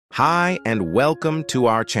Hi and welcome to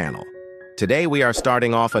our channel. Today we are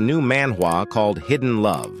starting off a new manhwa called Hidden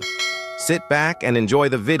Love. Sit back and enjoy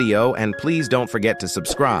the video, and please don't forget to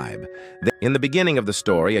subscribe. In the beginning of the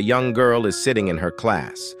story, a young girl is sitting in her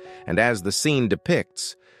class, and as the scene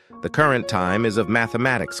depicts, the current time is of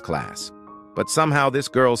mathematics class. But somehow this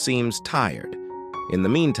girl seems tired. In the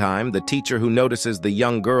meantime, the teacher, who notices the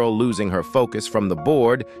young girl losing her focus from the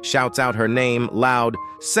board, shouts out her name loud,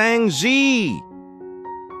 "Sang Zhi!"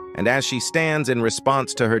 And as she stands in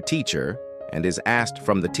response to her teacher and is asked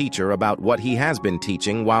from the teacher about what he has been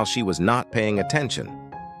teaching while she was not paying attention,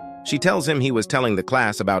 she tells him he was telling the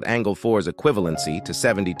class about angle 4's equivalency to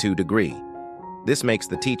 72°. This makes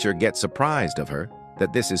the teacher get surprised of her,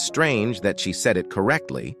 that this is strange that she said it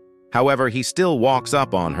correctly. However, he still walks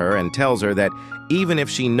up on her and tells her that even if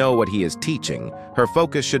she know what he is teaching, her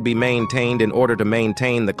focus should be maintained in order to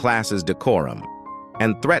maintain the class's decorum,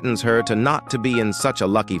 and threatens her to not to be in such a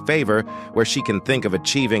lucky favor where she can think of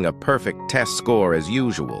achieving a perfect test score as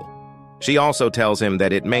usual. She also tells him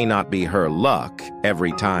that it may not be her luck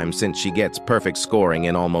every time, since she gets perfect scoring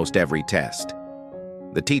in almost every test.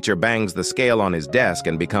 The teacher bangs the scale on his desk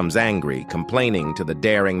and becomes angry, complaining to the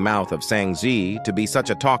daring mouth of Sang Zhi to be such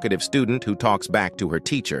a talkative student who talks back to her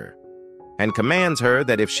teacher, and commands her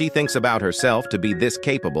that if she thinks about herself to be this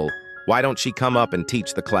capable, why don't she come up and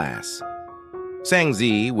teach the class? Sang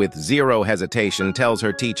Zhi, with zero hesitation, tells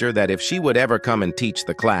her teacher that if she would ever come and teach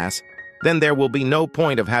the class, then there will be no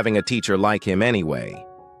point of having a teacher like him anyway.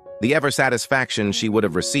 The ever-satisfaction she would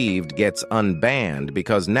have received gets unbanned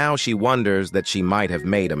because now she wonders that she might have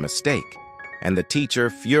made a mistake, and the teacher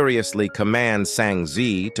furiously commands Sang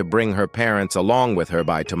Zhi to bring her parents along with her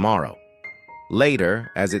by tomorrow. Later,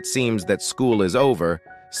 as it seems that school is over,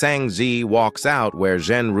 Sang Zhi walks out where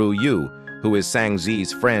Zhenru Yu, who is Sang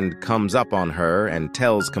Zhi's friend, comes up on her and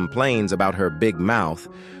complains about her big mouth,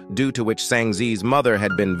 due to which Sang Zhi's mother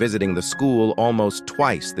had been visiting the school almost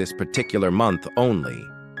twice this particular month only.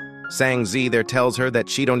 Sang Zhi there tells her that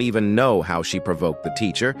she don't even know how she provoked the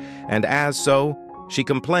teacher, and as so, she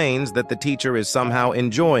complains that the teacher is somehow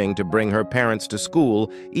enjoying to bring her parents to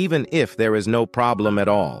school even if there is no problem at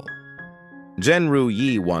all. Zhenru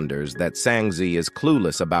Yi wonders that Sang Zhi is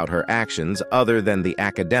clueless about her actions other than the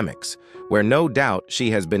academics, where no doubt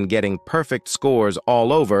she has been getting perfect scores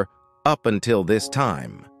all over up until this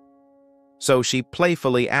time. So she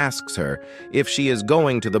playfully asks her if she is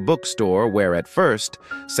going to the bookstore, where at first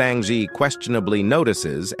Sang Zhi questionably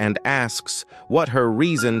notices and asks what her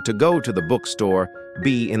reason to go to the bookstore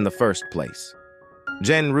be in the first place.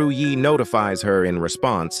 Zhenru Yi notifies her in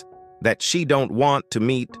response that she don't want to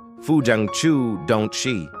meet Fuzhengchu, don't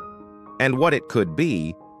she? And what it could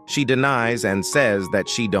be, she denies and says that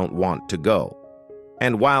she don't want to go.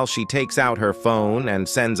 And while she takes out her phone and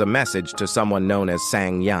sends a message to someone known as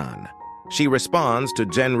Sang Yan, she responds to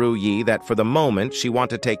Zhenru Yi that for the moment she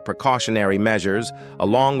wants to take precautionary measures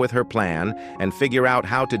along with her plan and figure out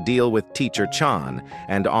how to deal with Teacher Chan,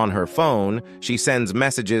 and on her phone she sends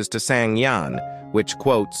messages to Sang Yan, which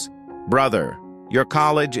quotes, "Brother, your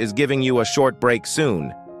college is giving you a short break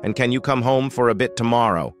soon, and can you come home for a bit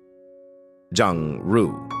tomorrow?" Zheng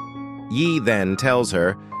Ru. Yi then tells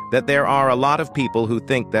her that there are a lot of people who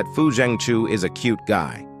think that Fu Zhengchu is a cute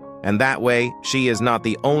guy, and that way she is not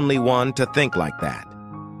the only one to think like that.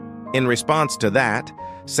 In response to that,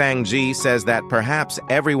 Sang Zhi says that perhaps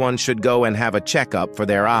everyone should go and have a checkup for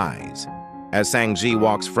their eyes. As Sang Zhi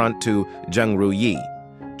walks front to Zhenru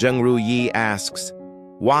Yi asks,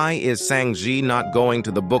 why is Sang Zhi not going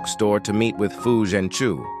to the bookstore to meet with Fu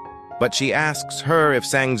Zhenchu? But she asks her if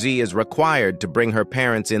Sang Zhi is required to bring her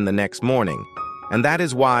parents in the next morning, and that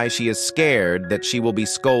is why she is scared that she will be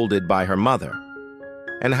scolded by her mother.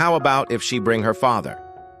 And how about if she bring her father?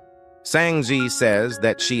 Sang Zhi says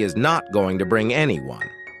that she is not going to bring anyone.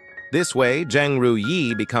 This way, Zhenru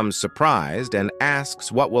Yi becomes surprised and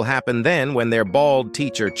asks what will happen then when their bald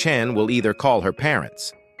teacher Chen will either call her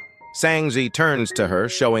parents. Sang Zhi turns to her,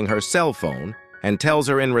 showing her cell phone, and tells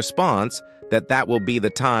her in response that that will be the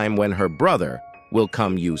time when her brother will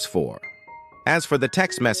come use for. As for the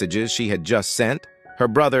text messages she had just sent, her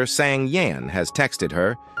brother Sang Yan has texted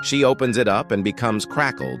her. She opens it up and becomes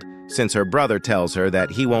crackled, since her brother tells her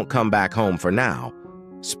that he won't come back home for now.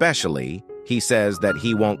 Especially, he says that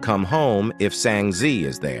he won't come home if Sang Zhi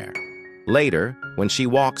is there. Later, when she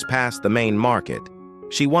walks past the main market,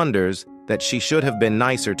 she wonders that she should have been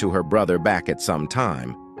nicer to her brother back at some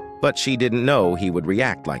time, but she didn't know he would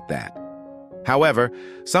react like that. However,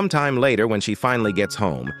 sometime later when she finally gets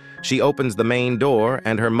home, she opens the main door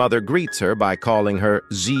and her mother greets her by calling her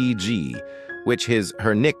Zhi, which is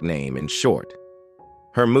her nickname in short.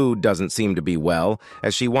 Her mood doesn't seem to be well,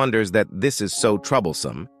 as she wonders that this is so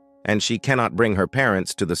troublesome, and she cannot bring her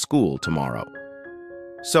parents to the school tomorrow.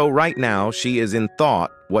 So right now, she is in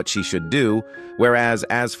thought what she should do, whereas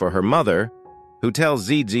as for her mother, who tells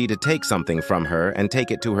Zhi to take something from her and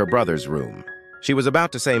take it to her brother's room. She was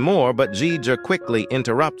about to say more, but Zhi quickly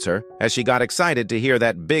interrupts her as she got excited to hear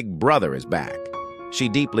that big brother is back. She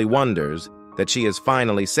deeply wonders that she is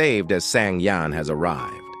finally saved as Sang Yan has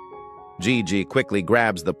arrived. Zhi quickly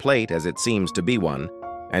grabs the plate as it seems to be one,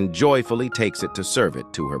 and joyfully takes it to serve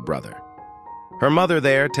it to her brother. Her mother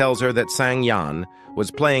there tells her that Sang Yan was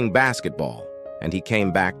playing basketball, and he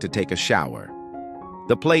came back to take a shower.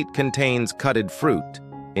 The plate contains cutted fruit,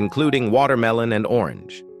 including watermelon and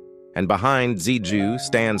orange. And behind Zhi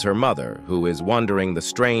stands her mother, who is wondering the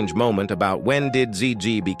strange moment about when did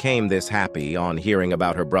Zhi became this happy on hearing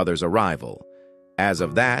about her brother's arrival. As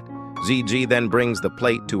of that, Zhi then brings the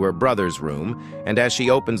plate to her brother's room, and as she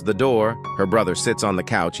opens the door, her brother sits on the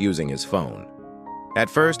couch using his phone. At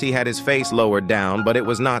first, he had his face lowered down, but it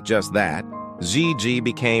was not just that. Zhi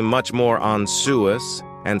became much more anxious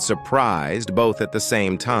and surprised both at the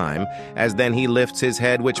same time, as then he lifts his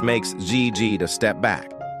head, which makes Zhi to step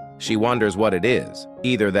back. She wonders what it is,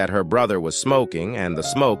 either that her brother was smoking and the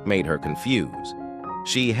smoke made her confused.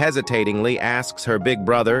 She hesitatingly asks her big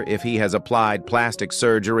brother if he has applied plastic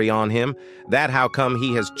surgery on him, that how come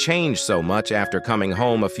he has changed so much after coming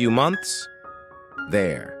home a few months?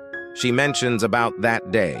 There, she mentions about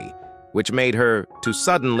that day, which made her to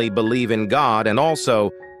suddenly believe in God and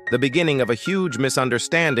also the beginning of a huge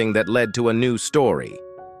misunderstanding that led to a new story.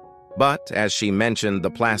 But as she mentioned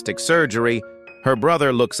the plastic surgery, her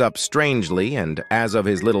brother looks up strangely, and as of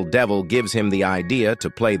his little devil gives him the idea to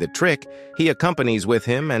play the trick, he accompanies with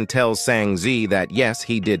him and tells Sang Zhi that yes,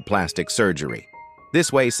 he did plastic surgery.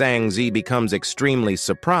 This way, Sang Zhi becomes extremely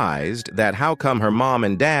surprised that how come her mom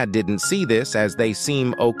and dad didn't see this as they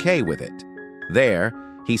seem okay with it. There,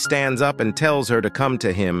 he stands up and tells her to come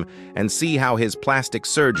to him and see how his plastic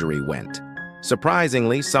surgery went.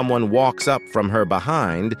 Surprisingly, someone walks up from her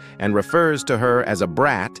behind and refers to her as a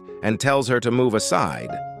brat and tells her to move aside.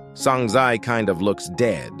 Sang Zhi kind of looks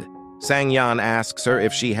dead. Sang Yan asks her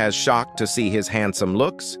if she has shocked to see his handsome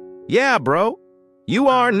looks. Yeah, bro. You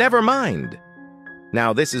are, never mind.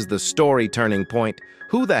 Now this is the story turning point.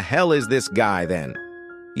 Who the hell is this guy then?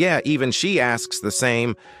 Yeah, even she asks the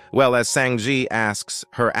same, well, as Sang Zhi asks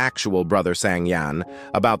her actual brother Sang Yan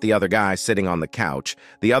about the other guy sitting on the couch.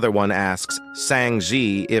 The other one asks Sang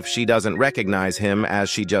Zhi if she doesn't recognize him as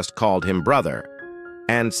she just called him brother.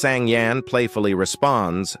 And Sang Yan playfully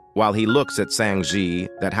responds while he looks at Sang Zhi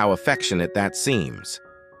that how affectionate that seems.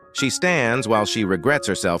 She stands while she regrets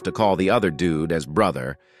herself to call the other dude as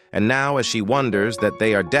brother, and now as she wonders that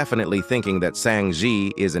they are definitely thinking that Sang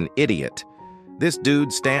Zhi is an idiot, this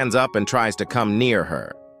dude stands up and tries to come near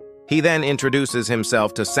her. He then introduces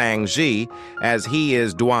himself to Sang Zhi as he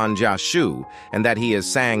is Duan Jiaxu and that he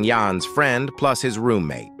is Sang Yan's friend plus his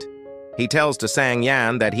roommate. He tells to Sang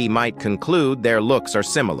Yan that he might conclude their looks are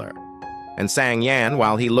similar. And Sang Yan,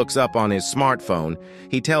 while he looks up on his smartphone,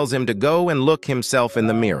 he tells him to go and look himself in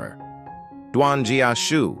the mirror. Duan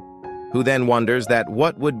Jiaxu, who then wonders that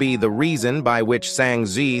what would be the reason by which Sang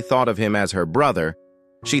Zhi thought of him as her brother.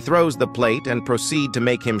 She throws the plate and proceed to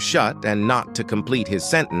make him shut and not to complete his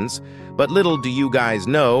sentence, but little do you guys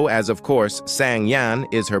know, as of course Sang Yan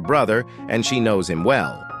is her brother and she knows him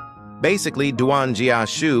well. Basically, Duan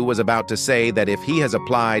Jiaxu was about to say that if he has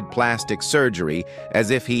applied plastic surgery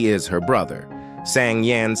as if he is her brother. Sang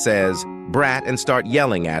Yan says, "Brat," and start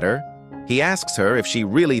yelling at her. He asks her if she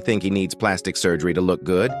really think he needs plastic surgery to look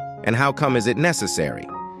good, and how come is it necessary?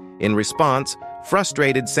 In response,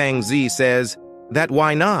 frustrated Sang Zhi says, that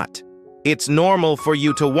why not? It's normal for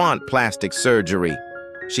you to want plastic surgery.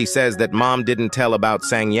 She says that mom didn't tell about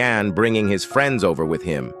Sang Yan bringing his friends over with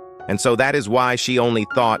him, and so that is why she only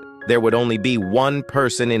thought there would only be one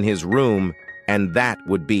person in his room, and that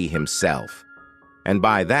would be himself. And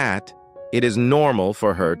by that, it is normal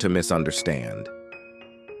for her to misunderstand.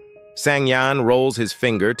 Sang Yan rolls his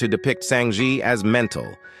finger to depict Sang Zhi as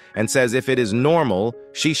mental, and says if it is normal,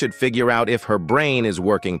 she should figure out if her brain is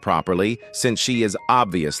working properly, since she is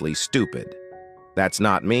obviously stupid. That's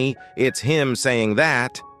not me, it's him saying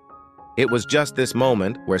that. It was just this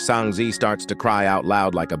moment where Sang Zhi starts to cry out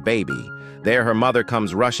loud like a baby. There her mother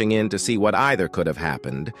comes rushing in to see what either could have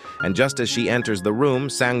happened, and just as she enters the room,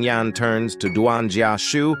 Sang Yan turns to Duan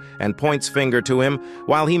Jiaxu and points finger to him,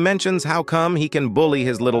 while he mentions how come he can bully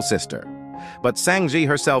his little sister. but Sang Zhi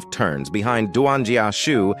herself turns behind Duan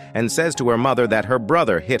Jiaxu and says to her mother that her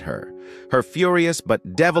brother hit her. Her furious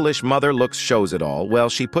but devilish mother shows it all. Well,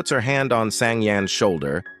 she puts her hand on Sang Yan's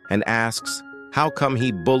shoulder and asks, how come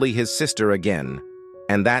he bully his sister again?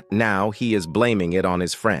 And that now he is blaming it on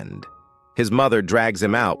his friend. His mother drags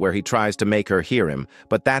him out where he tries to make her hear him,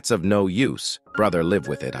 but that's of no use. Brother, live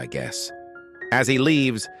with it, I guess. As he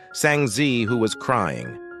leaves, Sang Zhi, who was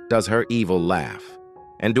crying, does her evil laugh.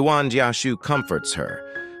 And Duan Jiaxu comforts her.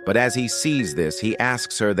 But as he sees this, he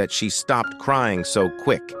asks her that she stopped crying so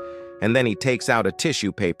quick, and then he takes out a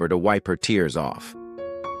tissue paper to wipe her tears off.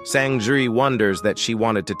 Sang Zhi wonders that she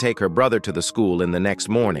wanted to take her brother to the school in the next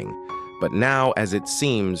morning, but now, as it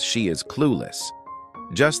seems, she is clueless.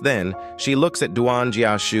 Just then, she looks at Duan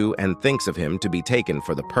Jiaxu and thinks of him to be taken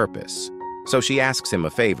for the purpose. So she asks him a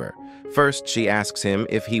favor. First, she asks him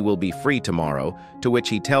if he will be free tomorrow, to which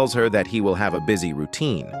he tells her that he will have a busy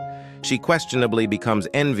routine. She questionably becomes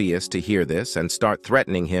envious to hear this and start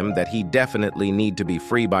threatening him that he definitely need to be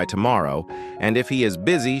free by tomorrow, and if he is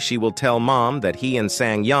busy, she will tell Mom that he and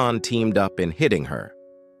Sang Yan teamed up in hitting her.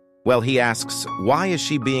 Well, he asks, why is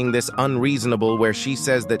she being this unreasonable where she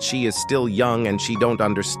says that she is still young and she don't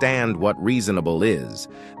understand what reasonable is?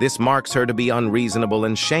 This marks her to be unreasonable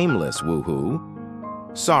and shameless, woohoo.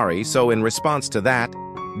 Sorry, so in response to that,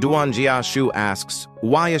 Duan Jiaxu asks,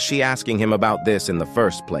 why is she asking him about this in the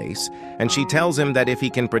first place? And she tells him that if he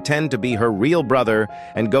can pretend to be her real brother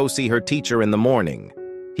and go see her teacher in the morning.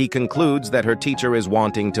 He concludes that her teacher is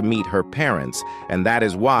wanting to meet her parents, and that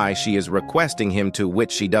is why she is requesting him to,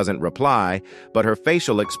 which she doesn't reply, but her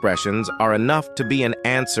facial expressions are enough to be an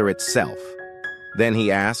answer itself. Then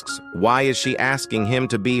he asks, why is she asking him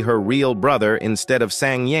to be her real brother instead of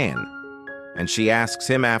Sang Yan? And she asks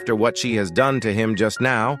him after what she has done to him just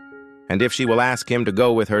now, and if she will ask him to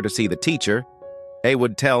go with her to see the teacher, they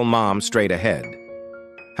would tell Mom straight ahead.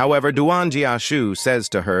 However, Duan Jiaxu says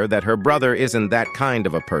to her that her brother isn't that kind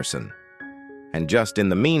of a person. And just in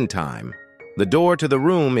the meantime, the door to the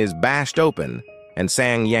room is bashed open, and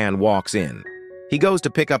Sang Yan walks in. He goes to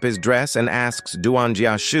pick up his dress and asks Duan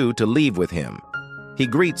Jiaxu to leave with him. He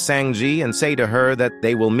greets Sang Zhi and say to her that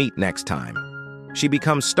they will meet next time. She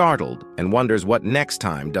becomes startled and wonders what next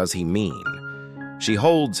time does he mean. She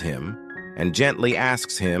holds him and gently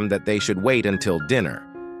asks him that they should wait until dinner,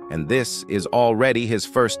 and this is already his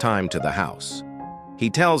first time to the house. He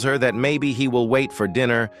tells her that maybe he will wait for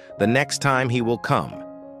dinner the next time he will come,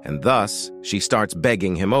 and thus she starts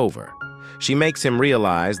begging him over. She makes him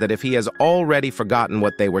realize that if he has already forgotten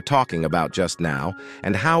what they were talking about just now,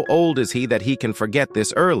 and how old is he that he can forget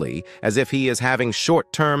this early, as if he is having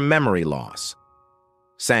short-term memory loss.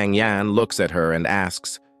 Sang Yan looks at her and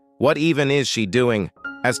asks, what even is she doing,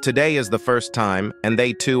 as today is the first time and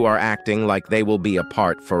they two are acting like they will be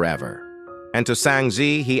apart forever. And to Sang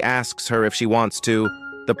Zhi, he asks her if she wants to,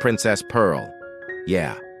 the Princess Pearl.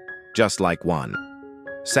 Yeah, just like one.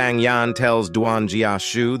 Sang Yan tells Duan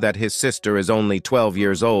Jiaxu that his sister is only 12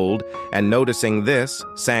 years old, and noticing this,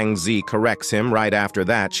 Sang Zhi corrects him right after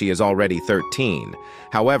that she is already 13.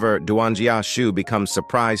 However, Duan Jiaxu becomes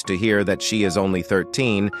surprised to hear that she is only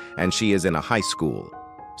 13 and she is in a high school.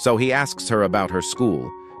 So he asks her about her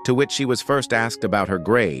school, to which she was first asked about her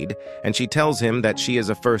grade, and she tells him that she is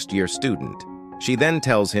a first-year student. She then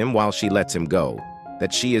tells him, while she lets him go,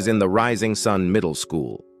 that she is in the Rising Sun Middle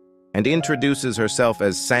School, and introduces herself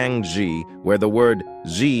as Sang Zhi, where the word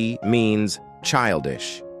Zhi means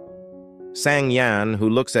childish. Sang Yan, who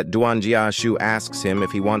looks at Duan Jiaxu, asks him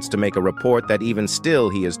if he wants to make a report that even still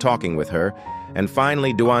he is talking with her, and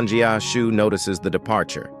finally Duan Jiaxu notices the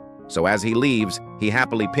departure. So as he leaves, he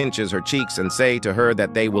happily pinches her cheeks and say to her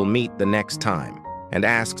that they will meet the next time, and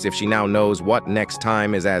asks if she now knows what next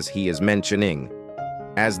time is as he is mentioning.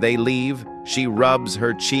 As they leave, she rubs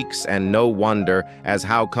her cheeks, and no wonder, as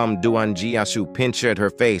how come Duan Jiaxu pinched her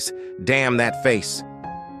face, damn that face.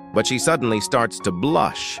 But she suddenly starts to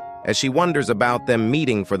blush, as she wonders about them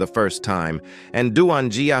meeting for the first time, and Duan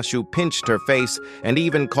Jiaxu pinched her face and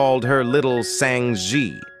even called her little Sang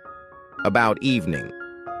Zhi. About evening,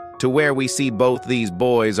 to where we see both these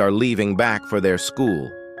boys are leaving back for their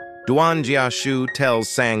school. Duan Jiaxu tells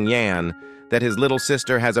Sang Yan that his little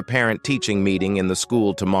sister has a parent-teaching meeting in the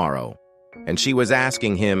school tomorrow, and she was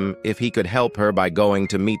asking him if he could help her by going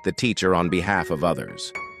to meet the teacher on behalf of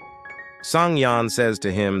others. Sang Yan says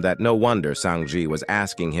to him that no wonder Sang Zhi was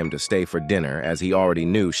asking him to stay for dinner, as he already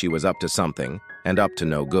knew she was up to something and up to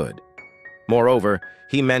no good. Moreover,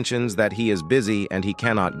 he mentions that he is busy and he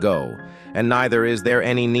cannot go, and neither is there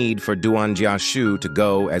any need for Duan Jiaxu to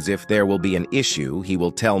go, as if there will be an issue, he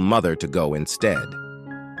will tell mother to go instead.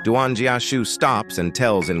 Duan Jiaxu stops and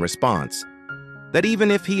tells in response that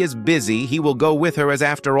even if he is busy, he will go with her as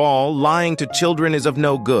after all, lying to children is of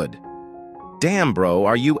no good. Damn, bro,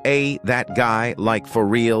 are you that guy, like for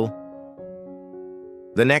real?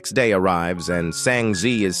 The next day arrives and Sang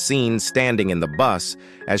Zhi is seen standing in the bus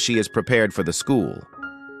as she is prepared for the school.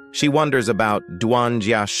 She wonders about Duan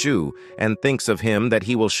Jiaxu and thinks of him that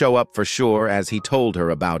he will show up for sure as he told her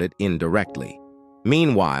about it indirectly.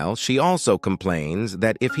 Meanwhile, she also complains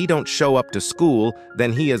that if he don't show up to school,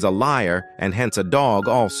 then he is a liar and hence a dog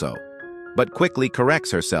also, but quickly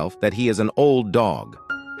corrects herself that he is an old dog.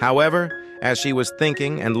 However, as she was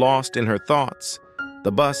thinking and lost in her thoughts,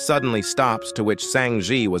 the bus suddenly stops, to which Sang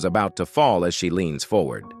Zhi was about to fall as she leans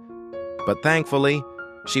forward. But thankfully,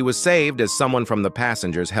 she was saved as someone from the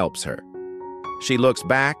passengers helps her. She looks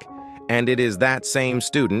back, and it is that same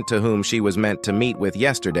student to whom she was meant to meet with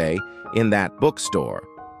yesterday in that bookstore,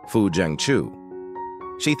 Fu Zhengchu.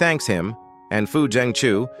 She thanks him, and Fu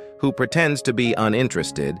Zhengchu, who pretends to be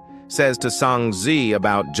uninterested, says to Sang Zhi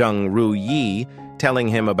about Zheng Ruyi telling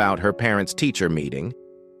him about her parents-teacher meeting,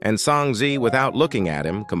 and Sang Zhi, without looking at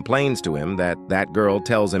him, complains to him that that girl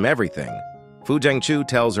tells him everything. Fu Zhengchu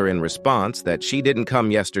tells her in response that she didn't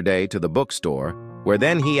come yesterday to the bookstore, where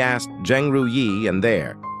then he asked Zheng Ruyi, and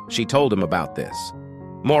there, she told him about this.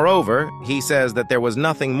 Moreover, he says that there was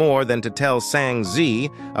nothing more than to tell Sang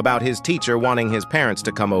Zhi about his teacher wanting his parents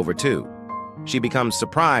to come over too. She becomes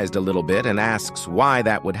surprised a little bit and asks why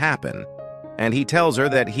that would happen, and he tells her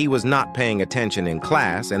that he was not paying attention in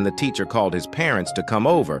class and the teacher called his parents to come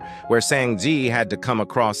over, where Sang Zhi had to come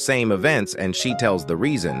across same events, and she tells the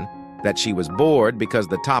reason, that she was bored because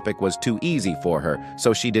the topic was too easy for her,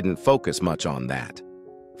 so she didn't focus much on that.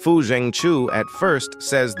 Fu Zhengchu at first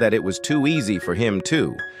says that it was too easy for him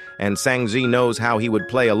too, and Sang Zhi knows how he would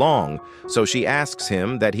play along, so she asks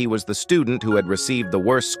him that he was the student who had received the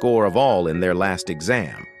worst score of all in their last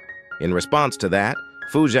exam. In response to that,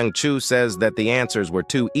 Fu Zhengchu says that the answers were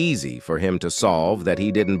too easy for him to solve, that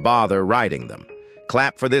he didn't bother writing them.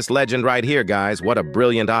 Clap for this legend right here, guys. What a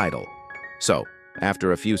brilliant idol. So,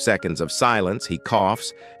 after a few seconds of silence, he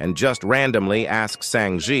coughs and just randomly asks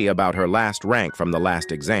Sang Zhi about her last rank from the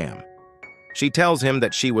last exam. She tells him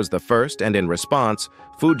that she was the first, and in response,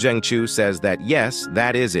 Fu Zhengchu says that yes,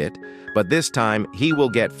 that is it, but this time he will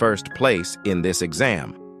get first place in this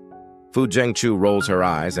exam. Fu Zhengchu rolls her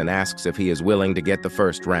eyes and asks if he is willing to get the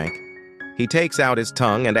first rank. He takes out his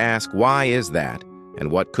tongue and asks why is that,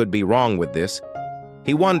 and what could be wrong with this.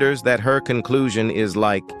 He wonders that her conclusion is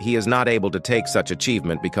like he is not able to take such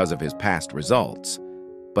achievement because of his past results.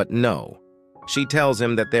 But no, she tells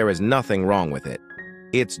him that there is nothing wrong with it.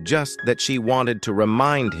 It's just that she wanted to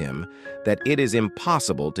remind him that it is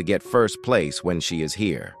impossible to get first place when she is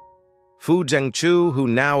here. Fu Zhengchu, who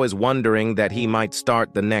now is wondering that he might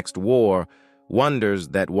start the next war, wonders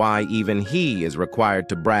that why even he is required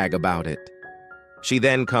to brag about it. She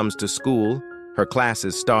then comes to school, her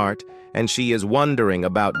classes start, and she is wondering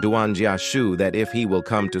about Duan Jiaxu, that if he will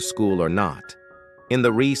come to school or not. In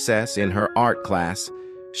the recess in her art class,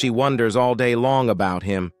 she wonders all day long about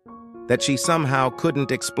him, that she somehow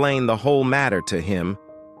couldn't explain the whole matter to him,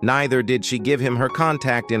 neither did she give him her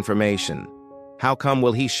contact information. How come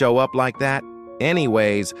will he show up like that?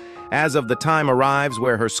 Anyways, as of the time arrives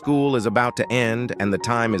where her school is about to end and the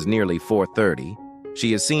time is nearly 4:30,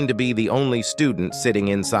 she is seen to be the only student sitting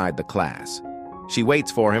inside the class. She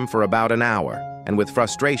waits for him for about an hour, and with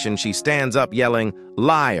frustration she stands up yelling,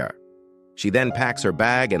 "Liar!" She then packs her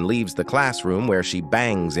bag and leaves the classroom, where she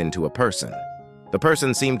bangs into a person. The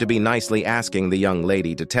person seemed to be nicely asking the young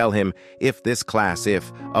lady to tell him if this class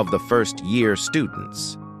of the first-year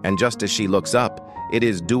students. And just as she looks up, it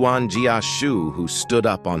is Duan Jiaxu who stood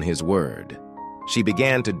up on his word. She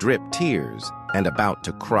began to drip tears and about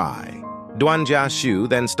to cry. Duan Jiaxu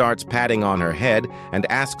then starts patting on her head and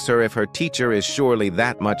asks her if her teacher is surely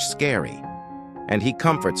that much scary. And he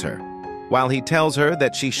comforts her, while he tells her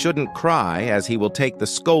that she shouldn't cry as he will take the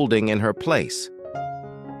scolding in her place.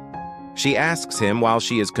 She asks him while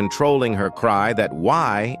she is controlling her cry that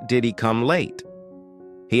why did he come late?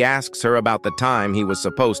 He asks her about the time he was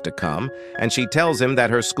supposed to come, and she tells him that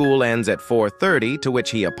her school ends at 4:30, to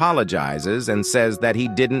which he apologizes and says that he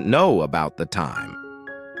didn't know about the time.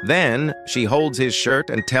 Then, she holds his shirt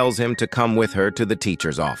and tells him to come with her to the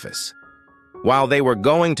teacher's office. While they were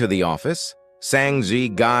going to the office, Sang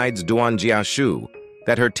Zhi guides Duan Jiaxu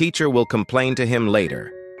that her teacher will complain to him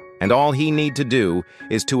later, and all he need to do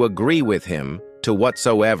is to agree with him to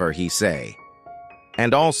whatsoever he say.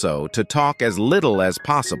 And also to talk as little as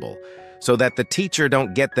possible, so that the teacher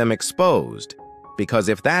don't get them exposed, because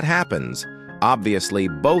if that happens, obviously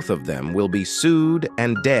both of them will be sued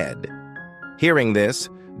and dead. Hearing this,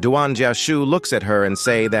 Duan Jiaxu looks at her and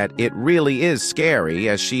say that it really is scary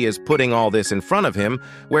as she is putting all this in front of him,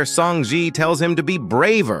 where Sang Zhi tells him to be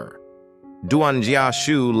braver. Duan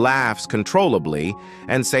Jiaxu laughs controllably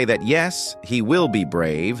and say that yes, he will be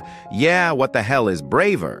brave. Yeah, what the hell is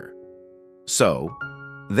braver? So,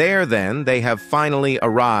 there then they have finally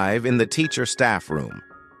arrived in the teacher staff room.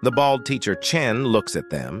 The bald teacher Chen looks at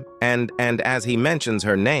them, and as he mentions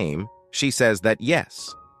her name, she says that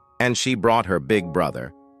yes, and she brought her big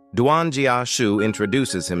brother. Duan Jiaxu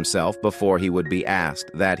introduces himself before he would be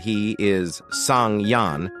asked that he is Sang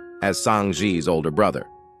Yan, as Sang Zhi's older brother.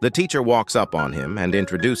 The teacher walks up on him and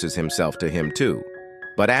introduces himself to him too.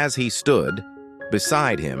 But as he stood,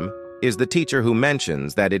 beside him is the teacher who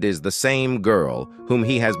mentions that it is the same girl whom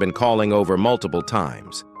he has been calling over multiple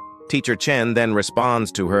times. Teacher Chen then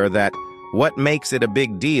responds to her that what makes it a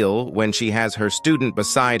big deal when she has her student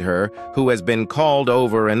beside her who has been called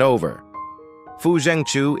over and over. Fu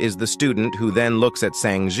Zhengchu is the student who then looks at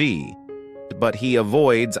Sang Zhi, but he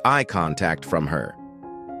avoids eye contact from her.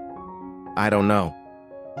 I don't know.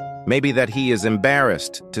 Maybe that he is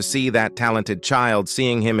embarrassed to see that talented child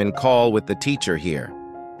seeing him in call with the teacher here.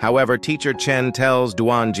 However, teacher Chen tells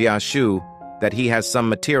Duan Jiaxu that he has some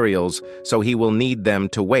materials, so he will need them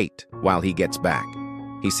to wait while he gets back.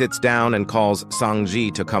 He sits down and calls Sang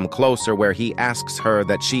Zhi to come closer, where he asks her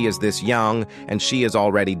that she is this young and she is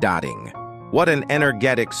already dotting. What an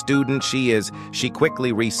energetic student she is. She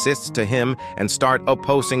quickly resists to him and start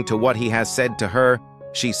opposing to what he has said to her.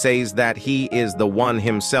 She says that he is the one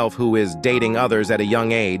himself who is dating others at a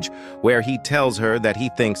young age, where he tells her that he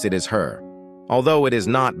thinks it is her. Although it is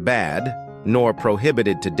not bad, nor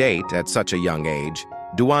prohibited to date at such a young age,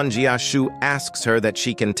 Duan Jiaxu asks her that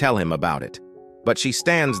she can tell him about it. But she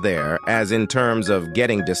stands there as in terms of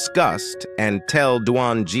getting disgust and tell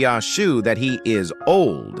Duan Jiaxu that he is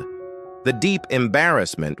old. The deep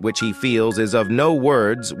embarrassment which he feels is of no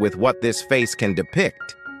words with what this face can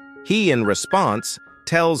depict. He, in response,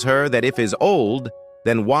 tells her that if is old,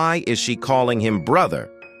 then why is she calling him brother?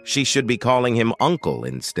 She should be calling him uncle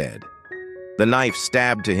instead. The knife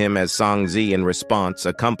stabbed to him as Sang Zhi in response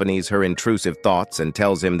accompanies her intrusive thoughts and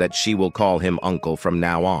tells him that she will call him uncle from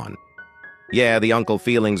now on. Yeah, the uncle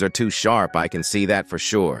feelings are too sharp, I can see that for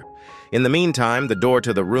sure. In the meantime, the door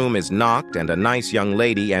to the room is knocked and a nice young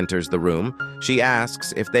lady enters the room. She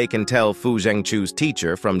asks if they can tell Fu Zhengchu's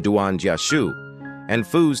teacher from Duan Jiaxu, and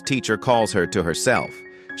Fu's teacher calls her to herself.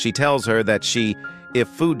 She tells her that if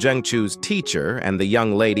Fu Zhengchu's teacher and the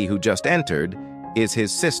young lady who just entered is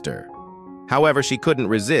his sister. However, she couldn't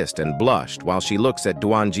resist and blushed while she looks at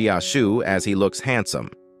Duan Jiaxu as he looks handsome.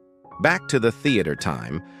 Back to the theater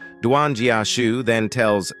time, Duan Jiaxu then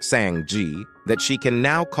tells Sang Zhi that she can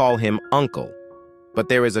now call him uncle, but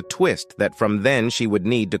there is a twist that from then she would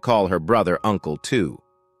need to call her brother uncle too.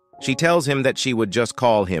 She tells him that she would just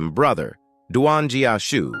call him brother. Duan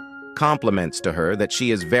Jiaxu compliments to her that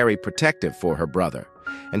she is very protective for her brother,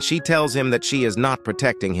 and she tells him that she is not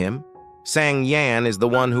protecting him. Sang Yan is the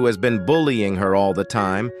one who has been bullying her all the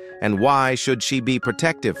time, and why should she be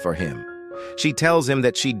protective for him? She tells him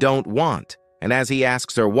that she don't want, and as he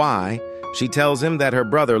asks her why, she tells him that her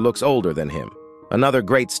brother looks older than him. Another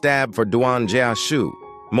great stab for Duan Jiaxu.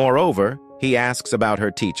 Moreover, he asks about her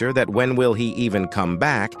teacher, that when will he even come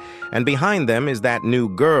back, and behind them is that new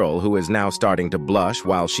girl who is now starting to blush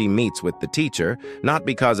while she meets with the teacher, not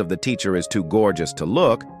because of the teacher is too gorgeous to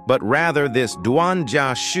look, but rather this Duan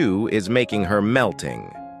Jiaxu is making her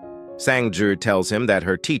melting. Sang Zhi tells him that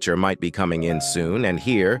her teacher might be coming in soon, and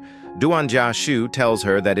here, Duan Jiaxu tells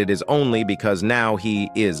her that it is only because now he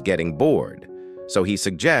is getting bored. So he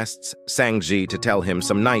suggests Sang Zhi to tell him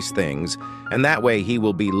some nice things, and that way he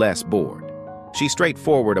will be less bored. She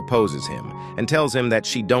straightforward opposes him and tells him that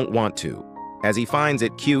she don't want to. As he finds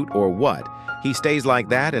it cute or what, he stays like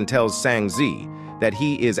that and tells Sang Zhi that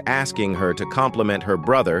he is asking her to compliment her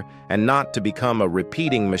brother and not to become a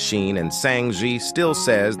repeating machine, and Sang Zhi still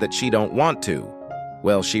says that she don't want to.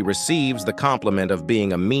 Well, she receives the compliment of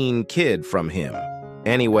being a mean kid from him.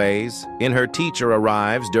 Anyways, her teacher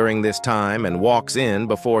arrives during this time and walks in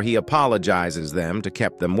before he apologizes them to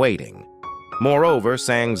keep them waiting. Moreover,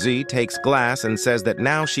 Sang Zhi takes glass and says that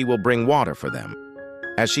now she will bring water for them.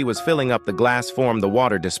 As she was filling up the glass from the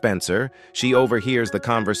water dispenser, she overhears the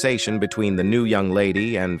conversation between the new young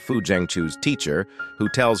lady and Fu Zhengchu's teacher, who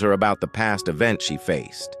tells her about the past event she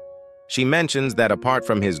faced. She mentions that apart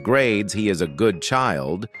from his grades, he is a good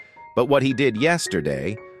child, but what he did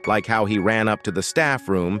yesterday, like how he ran up to the staff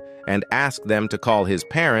room and asked them to call his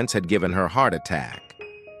parents, had given her heart attack.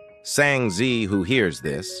 Sang Zhi, who hears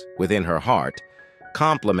this, within her heart,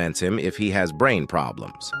 compliments him if he has brain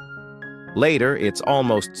problems. Later, it's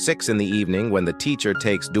almost 6 in the evening when the teacher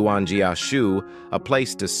takes Duan Jiaxu a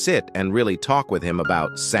place to sit and really talk with him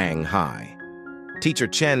about Sang Zhi. Teacher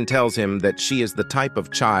Chen tells him that she is the type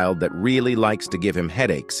of child that really likes to give him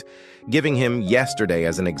headaches, giving him yesterday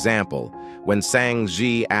as an example, when Sang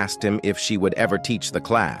Zhi asked him if she would ever teach the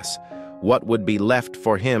class, what would be left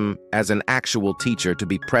for him as an actual teacher to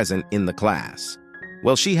be present in the class.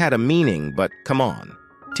 Well, she had a meaning, but come on.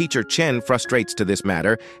 Teacher Chen frustrates to this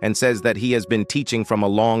matter and says that he has been teaching from a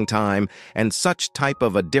long time, and such type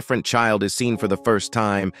of a different child is seen for the first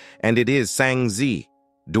time, and it is Sang Zhi.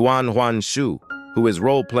 Duan Jiaxu, who is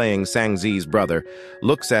role-playing Sang Zhi's brother,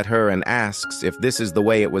 looks at her and asks if this is the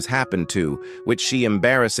way it was happened to, which she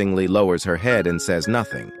embarrassingly lowers her head and says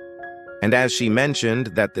nothing. And as she mentioned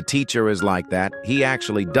that the teacher is like that, he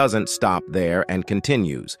actually doesn't stop there and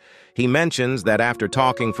continues. He mentions that after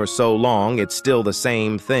talking for so long, it's still the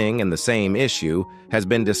same thing and the same issue has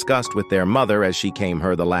been discussed with their mother as she came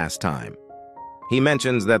her the last time. He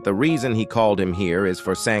mentions that the reason he called him here is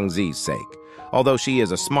for Sang Zhi's sake, although she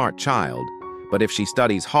is a smart child, but if she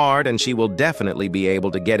studies hard, and she will definitely be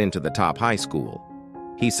able to get into the top high school.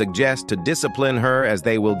 He suggests to discipline her as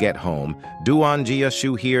they will get home. Duan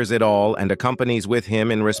Jiaxu hears it all and accompanies with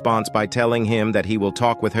him in response by telling him that he will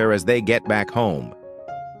talk with her as they get back home.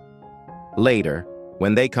 Later,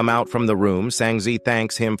 when they come out from the room, Sang Zhi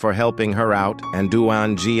thanks him for helping her out, and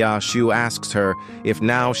Duan Jiaxu asks her if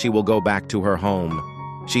now she will go back to her home.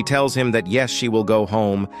 She tells him that yes, she will go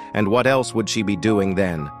home, and what else would she be doing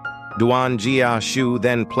then? Duan Jiaxu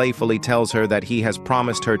then playfully tells her that he has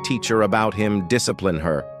promised her teacher about him discipline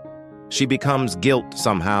her. She becomes guilt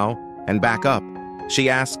somehow, and back up. She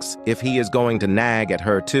asks if he is going to nag at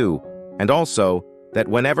her too, and also that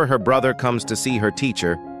whenever her brother comes to see her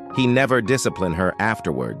teacher, he never discipline her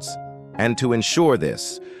afterwards. And to ensure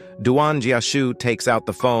this, Duan Jiaxu takes out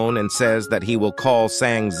the phone and says that he will call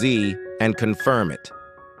Sang Zhi and confirm it.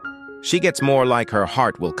 She gets more like her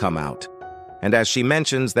heart will come out. And as she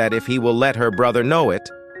mentions that if he will let her brother know it,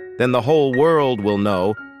 then the whole world will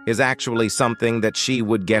know is actually something that she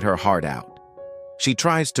would get her heart out. She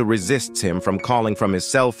tries to resist him from calling from his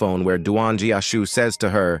cell phone, where Duan Jiaxu says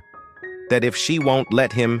to her that if she won't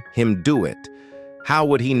let him do it, how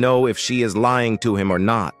would he know if she is lying to him or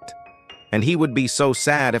not? And he would be so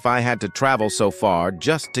sad if I had to travel so far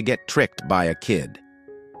just to get tricked by a kid.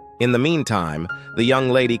 In the meantime, the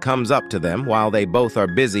young lady comes up to them while they both are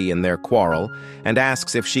busy in their quarrel and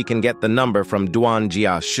asks if she can get the number from Duan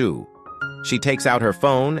Jiaxu. She takes out her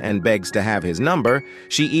phone and begs to have his number.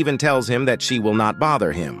 She even tells him that she will not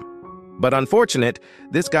bother him. But unfortunate,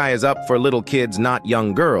 this guy is up for little kids, not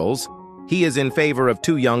young girls. He is in favor of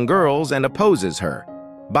 2 young girls and opposes her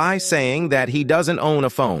by saying that he doesn't own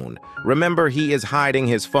a phone. Remember, he is hiding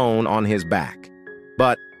his phone on his back.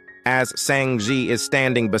 But as Sang Zhi is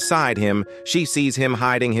standing beside him, she sees him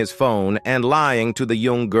hiding his phone and lying to the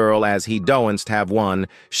young girl as he doesn't have one.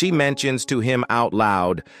 She mentions to him out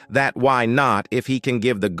loud that why not if he can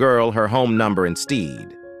give the girl her home number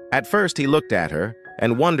instead. At first he looked at her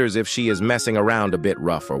and wonders if she is messing around a bit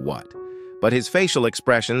rough or what, but his facial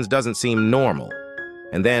expressions doesn't seem normal.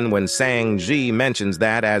 And then when Sang Zhi mentions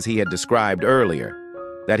that, as he had described earlier,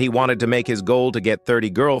 that he wanted to make his goal to get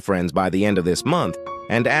 30 girlfriends by the end of this month,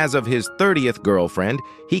 and as of his 30th girlfriend,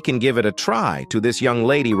 he can give it a try to this young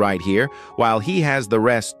lady right here, while he has the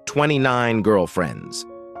rest 29 girlfriends.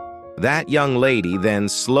 That young lady then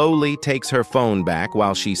slowly takes her phone back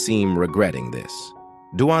while she seems regretting this.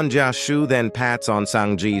 Duan Jiaxu then pats on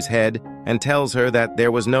Sang Zhi's head and tells her that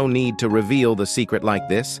there was no need to reveal the secret like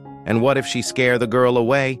this, and what if she scare the girl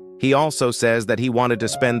away? He also says that he wanted to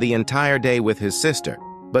spend the entire day with his sister,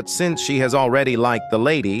 but since she has already liked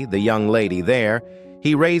the young lady there,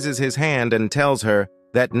 he raises his hand and tells her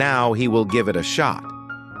that now he will give it a shot.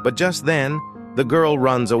 But just then, the girl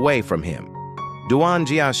runs away from him. Duan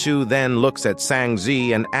Jiaxu then looks at Sang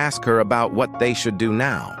Zhi and asks her about what they should do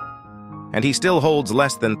now. And he still holds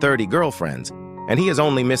less than 30 girlfriends, and he is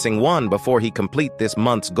only missing 1 before he complete this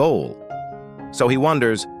month's goal. So he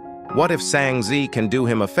wonders, what if Sang Zhi can do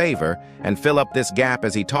him a favor and fill up this gap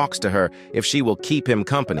as he talks to her, if she will keep him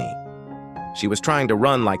company? She was trying to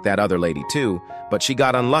run like that other lady too, but she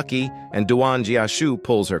got unlucky and Duan Jiaxu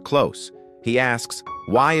pulls her close. He asks,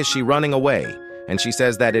 why is she running away? And she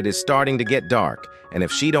says that it is starting to get dark, and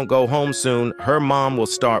if she don't go home soon, her mom will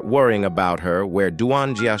start worrying about her, where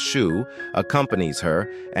Duan Jiaxu accompanies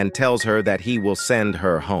her and tells her that he will send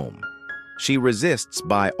her home. She resists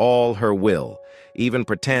by all her will, even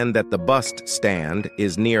pretend that the bus stand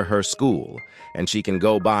is near her school, and she can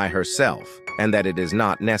go by herself. and that it is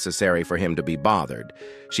not necessary for him to be bothered.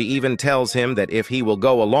 She even tells him that if he will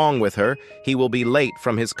go along with her, he will be late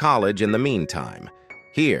from his college in the meantime.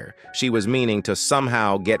 Here, she was meaning to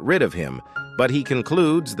somehow get rid of him, but he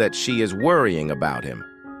concludes that she is worrying about him.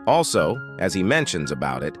 Also, as he mentions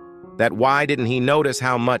about it, that why didn't he notice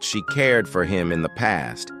how much she cared for him in the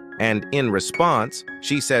past? And in response,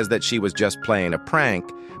 she says that she was just playing a prank,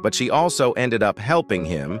 but she also ended up helping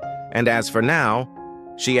him, and as for now,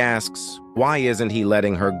 she asks, why isn't he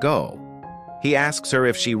letting her go? He asks her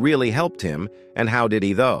if she really helped him, and how did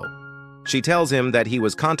he though? She tells him that he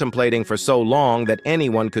was contemplating for so long that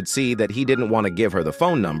anyone could see that he didn't want to give her the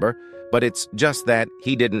phone number, but it's just that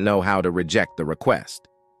he didn't know how to reject the request.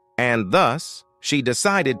 And thus, she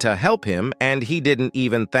decided to help him, and he didn't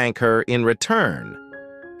even thank her in return.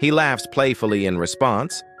 He laughs playfully in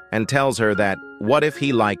response, and tells her that, what if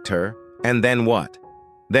he liked her, and then what?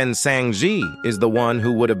 Then Sang Zhi is the one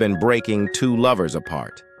who would have been breaking two lovers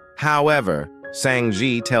apart. However, Sang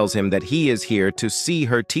Zhi tells him that he is here to see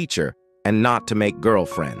her teacher and not to make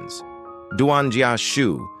girlfriends. Duan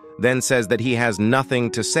Jiaxu then says that he has nothing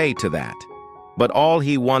to say to that. But all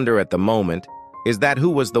he wonder at the moment is that who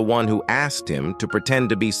was the one who asked him to pretend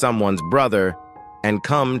to be someone's brother and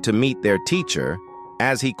come to meet their teacher.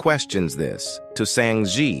 As he questions this to Sang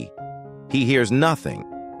Zhi, he hears nothing,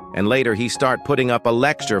 and later he start putting up a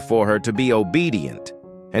lecture for her to be obedient,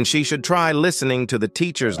 and she should try listening to the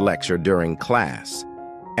teacher's lecture during class.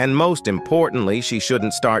 And most importantly, she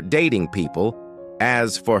shouldn't start dating people.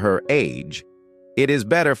 As for her age, it is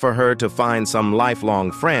better for her to find some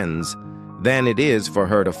lifelong friends than it is for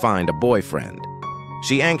her to find a boyfriend.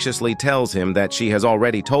 She anxiously tells him that she has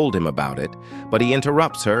already told him about it, but he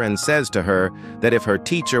interrupts her and says to her that if her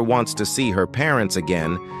teacher wants to see her parents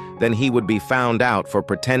again, then he would be found out for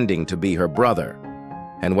pretending to be her brother.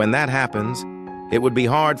 And when that happens, it would be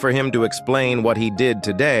hard for him to explain what he did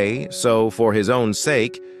today, so for his own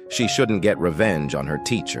sake, she shouldn't get revenge on her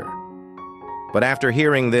teacher. But after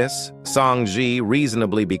hearing this, Sang Zhi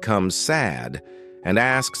reasonably becomes sad and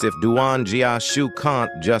asks if Duan Jiaxu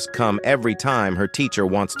can't just come every time her teacher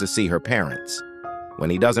wants to see her parents.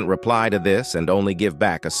 When he doesn't reply to this and only give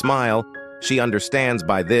back a smile, she understands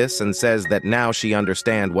by this and says that now she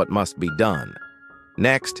understands what must be done.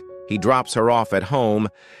 Next, he drops her off at home,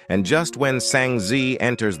 and just when Sang Zhi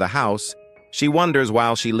enters the house, she wonders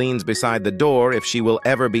while she leans beside the door if she will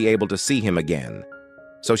ever be able to see him again.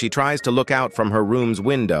 So she tries to look out from her room's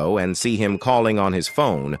window and see him calling on his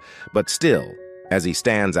phone, but still, as he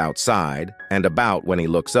stands outside and about when he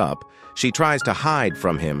looks up, she tries to hide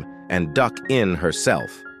from him and duck in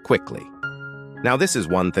herself quickly. Now this is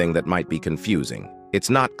one thing that might be confusing. It's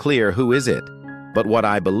not clear who is it, but what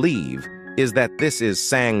I believe is that this is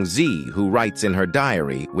Sang Zhi who writes in her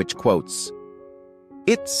diary, which quotes,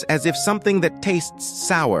 "It's as if something that tastes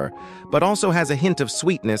sour, but also has a hint of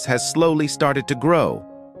sweetness has slowly started to grow.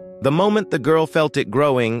 The moment the girl felt it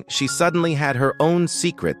growing, she suddenly had her own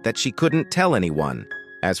secret that she couldn't tell anyone.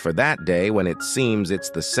 As for that day when it seems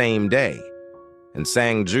it's the same day." And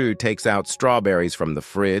Sang Zhi takes out strawberries from the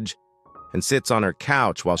fridge and sits on her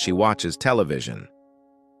couch while she watches television.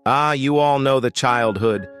 Ah, you all know the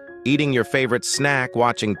childhood, eating your favorite snack,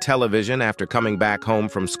 watching television after coming back home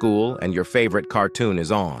from school, and your favorite cartoon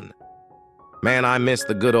is on. Man, I miss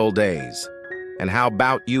the good old days. And how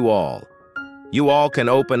about you all? You all can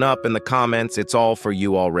open up in the comments, it's all for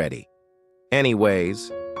you already. Anyways,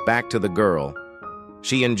 back to the girl.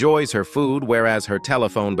 She enjoys her food, whereas her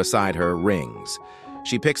telephone beside her rings.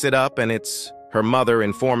 She picks it up and it's her mother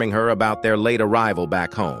informing her about their late arrival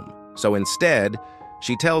back home. So instead,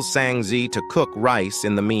 she tells Sang Zhi to cook rice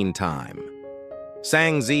in the meantime.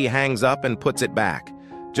 Sang Zhi hangs up and puts it back,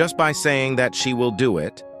 just by saying that she will do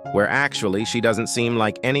it, where actually she doesn't seem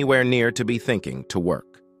like anywhere near to be thinking to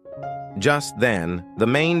work. Just then, the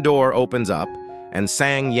main door opens up and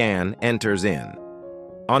Sang Yan enters in.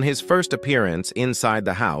 On his first appearance inside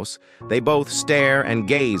the house, they both stare and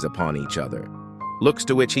gaze upon each other, looks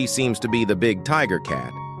to which he seems to be the big tiger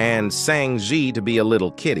cat, and Sang Zhi to be a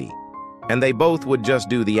little kitty. And they both would just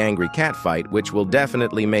do the angry cat fight, which will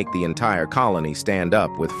definitely make the entire colony stand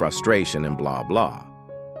up with frustration and blah blah.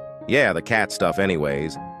 Yeah, the cat stuff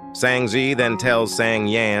anyways. Sang Zhi then tells Sang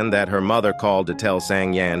Yan that her mother called to tell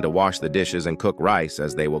Sang Yan to wash the dishes and cook rice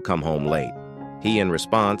as they will come home late. He, in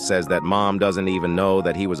response, says that mom doesn't even know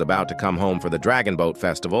that he was about to come home for the Dragon Boat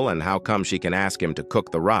Festival and how come she can ask him to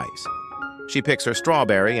cook the rice. She picks her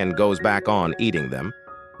strawberry and goes back on eating them,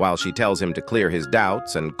 while she tells him to clear his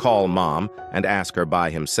doubts and call mom and ask her by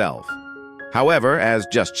himself. However, as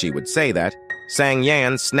just she would say that, Sang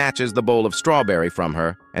Yan snatches the bowl of strawberry from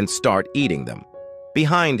her and start eating them.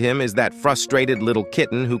 Behind him is that frustrated little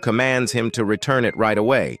kitten who commands him to return it right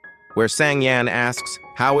away, where Sang Yan asks,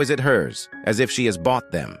 how is it hers, as if she has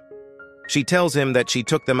bought them. She tells him that she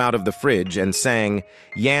took them out of the fridge, and Sang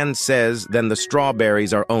Yan says then the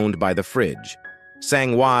strawberries are owned by the fridge.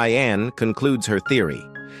 Sang Yan concludes her theory,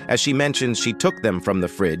 as she mentions she took them from the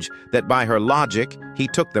fridge, that by her logic, he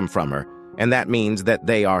took them from her, and that means that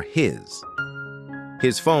they are his.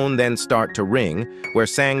 His phone then starts to ring, where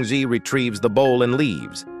Sang Zhi retrieves the bowl and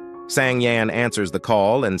leaves. Sang Yan answers the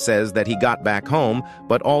call and says that he got back home,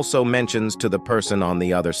 but also mentions to the person on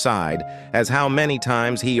the other side as how many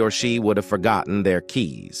times he or she would have forgotten their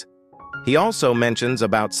keys. He also mentions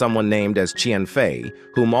about someone named as Qian Fei,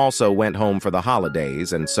 whom also went home for the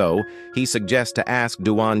holidays, and so he suggests to ask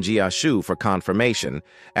Duan Jiaxu for confirmation,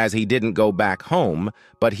 as he didn't go back home,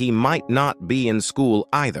 but he might not be in school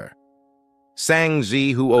either. Sang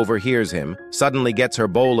Zhi, who overhears him, suddenly gets her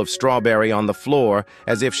bowl of strawberry on the floor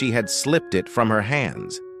as if she had slipped it from her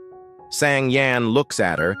hands. Sang Yan looks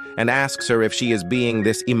at her and asks her if she is being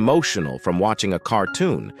this emotional from watching a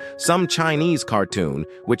cartoon, some Chinese cartoon,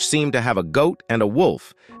 which seemed to have a goat and a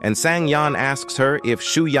wolf, and Sang Yan asks her if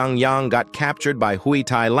Shu Yang got captured by Hui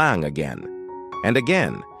Tai Lang again. And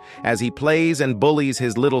again, as he plays and bullies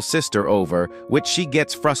his little sister over, which she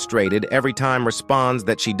gets frustrated every time responds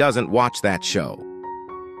that she doesn't watch that show.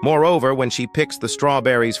 Moreover, when she picks the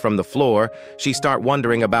strawberries from the floor, she starts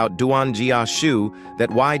wondering about Duan Jiaxu, that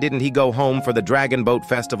why didn't he go home for the Dragon Boat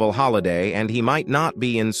Festival holiday, and he might not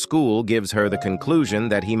be in school, gives her the conclusion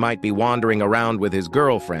that he might be wandering around with his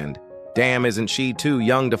girlfriend. Damn, isn't she too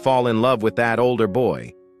young to fall in love with that older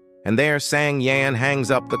boy? And there Sang Yan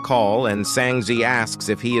hangs up the call, and Sang Zhi asks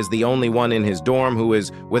if he is the only one in his dorm who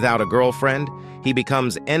is without a girlfriend. He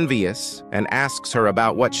becomes envious and asks her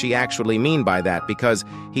about what she actually means by that, because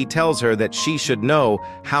he tells her that she should know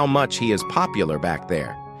how much he is popular back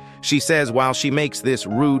there. She says while she makes this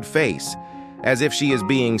rude face, as if she is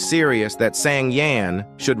being serious, that Sang Yan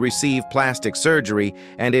should receive plastic surgery,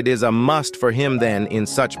 and it is a must for him then in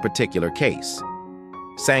such particular case.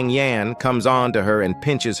 Sang Yan comes on to her and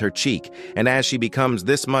pinches her cheek, and as she becomes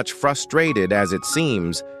this much frustrated as it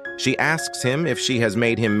seems, she asks him if she has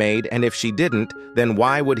made him mad, and if she didn't, then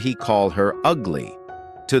why would he call her ugly?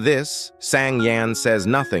 To this, Sang Yan says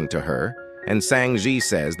nothing to her, and Sang Zhi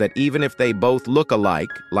says that even if they both look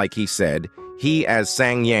alike, like he said, he as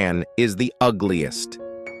Sang Yan is the ugliest.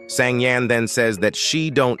 Sang Yan then says that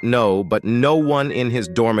she don't know, but no one in his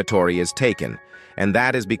dormitory is taken, and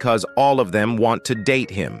that is because all of them want to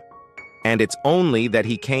date him. And it's only that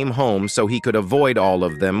he came home so he could avoid all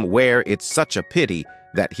of them, where it's such a pity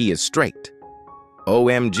that he is straight.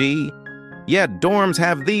 OMG. Yeah, dorms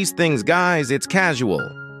have these things, guys, it's casual.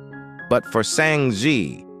 But for Sang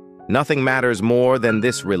Zhi, nothing matters more than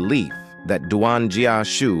this relief that Duan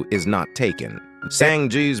Jiaxu is not taken. Sang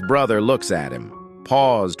Zhi's brother looks at him,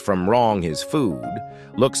 paused from wrong his food,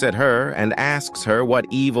 looks at her and asks her what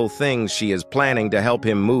evil things she is planning to help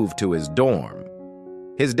him move to his dorm.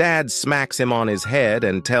 His dad smacks him on his head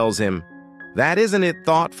and tells him, that isn't it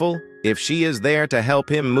thoughtful, if she is there to help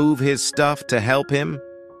him move his stuff to help him?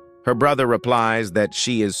 Her brother replies that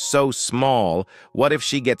she is so small, what if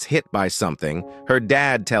she gets hit by something? Her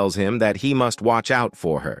dad tells him that he must watch out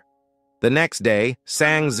for her. The next day,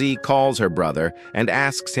 Sang Zhi calls her brother and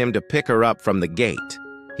asks him to pick her up from the gate.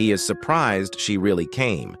 He is surprised she really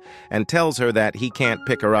came, and tells her that he can't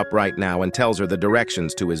pick her up right now, and tells her the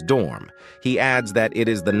directions to his dorm. He adds that it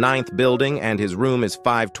is the 9th building and his room is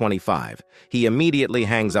 525. He immediately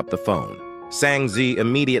hangs up the phone. Sang Zhi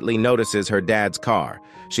immediately notices her dad's car.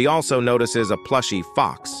 She also notices a plushie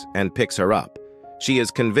fox and picks her up. She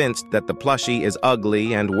is convinced that the plushie is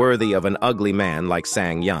ugly and worthy of an ugly man like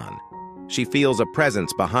Sang Yan. She feels a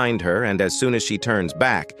presence behind her, and as soon as she turns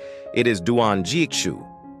back, it is Duan Jiaxu.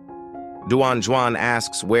 Duan Juan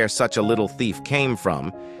asks where such a little thief came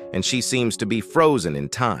from, and she seems to be frozen in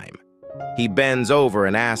time. He bends over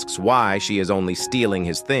and asks why she is only stealing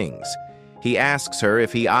his things. He asks her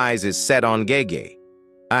if he eyes is set on Gege.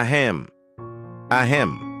 Ahem.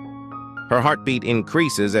 Ahem. Her heartbeat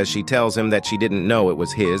increases as she tells him that she didn't know it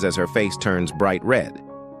was his, as her face turns bright red.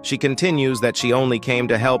 She continues that she only came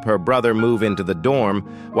to help her brother move into the dorm,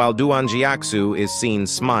 while Duan Jiaxu is seen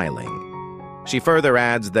smiling. She further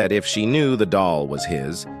adds that if she knew the doll was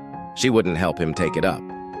his, she wouldn't help him take it up.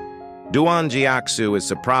 Duan Jiaxu is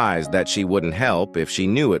surprised that she wouldn't help if she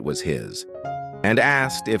knew it was his, and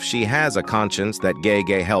asked if she has a conscience that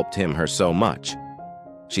Gege helped him her so much.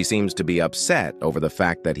 She seems to be upset over the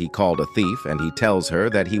fact that he called a thief, and he tells her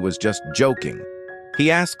that he was just joking.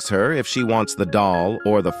 He asks her if she wants the doll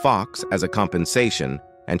or the fox as a compensation,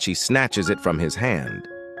 and she snatches it from his hand.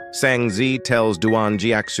 Sang Zhi tells Duan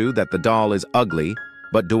Jiaxu that the doll is ugly,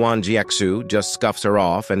 but Duan Jiaxu just scuffs her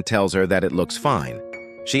off and tells her that it looks fine.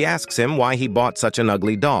 She asks him why he bought such an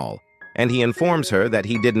ugly doll, and he informs her that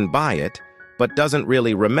he didn't buy it, but doesn't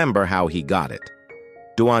really remember how he got it.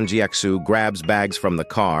 Duan Jiaxu grabs bags from the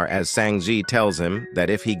car as Sang Zhi tells him that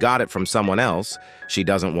if he got it from someone else, she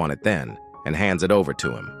doesn't want it then, and hands it over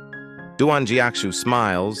to him. Duan Jiaxu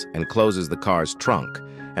smiles and closes the car's trunk,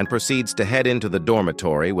 and proceeds to head into the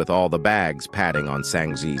dormitory with all the bags patting on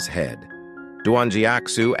Sang Zhi's head. Duan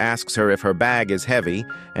Jiaxu asks her if her bag is heavy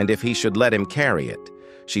and if he should let him carry it.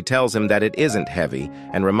 She tells him that it isn't heavy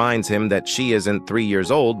and reminds him that she isn't 3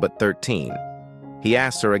 years old but 13. He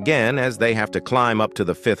asks her again as they have to climb up to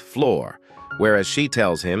the 5th floor, whereas she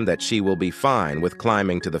tells him that she will be fine with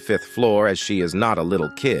climbing to the 5th floor as she is not a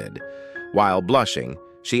little kid. While blushing,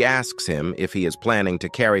 she asks him if he is planning to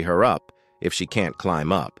carry her up if she can't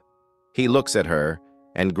climb up. He looks at her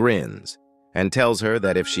and grins and tells her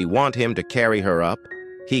that if she wants him to carry her up,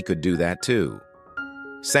 he could do that too.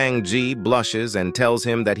 Sang Zhi blushes and tells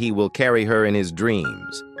him that he will carry her in his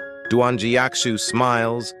dreams. Duan Jiaxu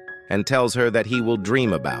smiles and tells her that he will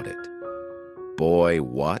dream about it. Boy,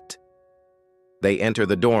 what? They enter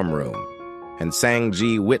the dorm room, and Sang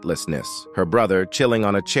Zhi witlessness, her brother chilling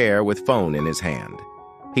on a chair with phone in his hand.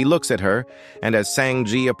 He looks at her, and as Sang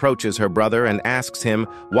Zhi approaches her brother and asks him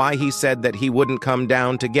why he said that he wouldn't come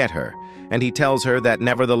down to get her, and he tells her that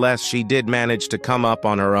nevertheless she did manage to come up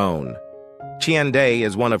on her own. Qiande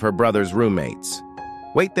is one of her brother's roommates.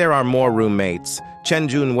 Wait, there are more roommates. Chen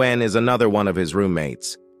Junwen is another one of his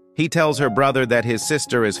roommates. He tells her brother that his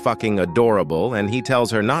sister is fucking adorable, and he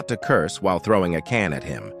tells her not to curse while throwing a can at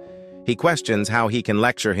him. He questions how he can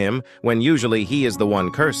lecture him when usually he is the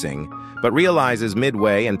one cursing, but realizes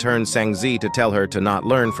midway and turns Sang Zhi to tell her to not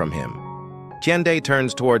learn from him. Qiande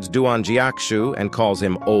turns towards Duan Jiaxu and calls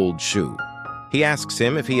him Old Shu. He asks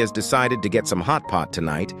him if he has decided to get some hot pot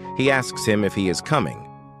tonight. He asks him if he is coming.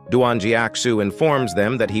 Duan Jiaxu informs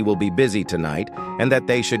them that he will be busy tonight and that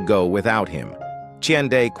they should go without him.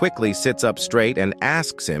 Qiande quickly sits up straight and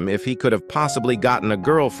asks him if he could have possibly gotten a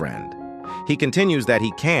girlfriend. He continues that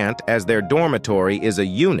he can't, as their dormitory is a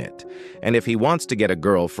unit, and if he wants to get a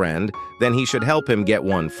girlfriend, then he should help him get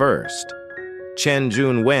one first. Chen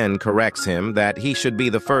Junwen corrects him that he should be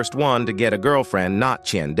the first one to get a girlfriend, not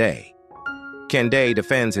Qiande. Qiande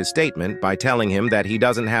defends his statement by telling him that he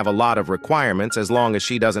doesn't have a lot of requirements as long as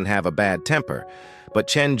she doesn't have a bad temper, but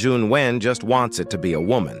Chen Junwen just wants it to be a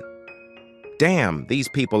woman. Damn, these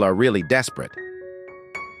people are really desperate.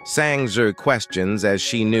 Sang Zhi questions as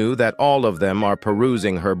she knew that all of them are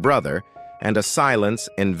perusing her brother, and a silence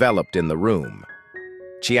enveloped in the room.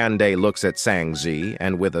 Qiande looks at Sang Zhi,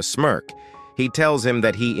 and with a smirk, he tells him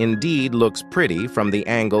that he indeed looks pretty from the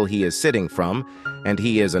angle he is sitting from, and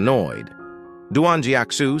he is annoyed. Duan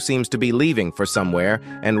Jiaxu seems to be leaving for somewhere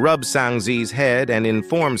and rubs Sang Zhi's head and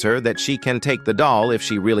informs her that she can take the doll if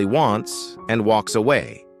she really wants, and walks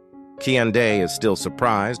away. Qiande is still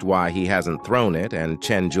surprised why he hasn't thrown it, and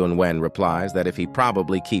Chen Junwen replies that if he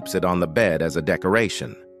probably keeps it on the bed as a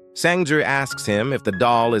decoration. Sang Zhi asks him if the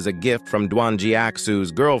doll is a gift from Duan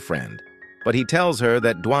Jiaxu's girlfriend, but he tells her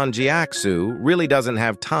that Duan Jiaxu really doesn't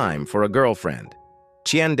have time for a girlfriend.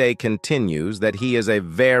 Qiande continues that he is a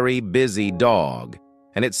very busy dog,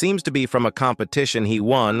 and it seems to be from a competition he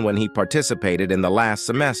won when he participated in the last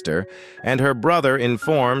semester, and her brother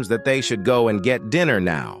informs that they should go and get dinner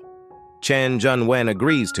now. Chen Junwen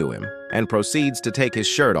agrees to him and proceeds to take his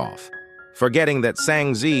shirt off, forgetting that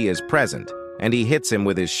Sang Zhi is present, and he hits him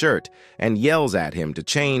with his shirt and yells at him to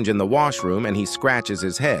change in the washroom, and he scratches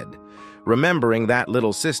his head, remembering that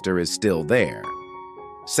little sister is still there.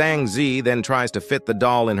 Sang Zhi then tries to fit the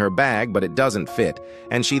doll in her bag, but it doesn't fit,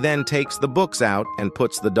 and she then takes the books out and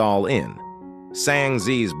puts the doll in. Sang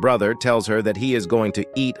Zhi's brother tells her that he is going to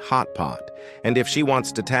eat hot pot, and if she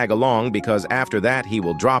wants to tag along because after that he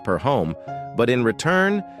will drop her home, but in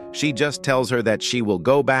return, she just tells her that she will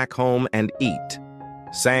go back home and eat.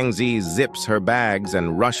 Sang Zhi zips her bags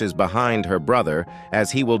and rushes behind her brother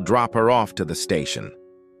as he will drop her off to the station.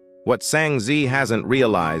 What Sang Zhi hasn't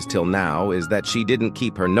realized till now is that she didn't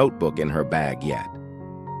keep her notebook in her bag yet.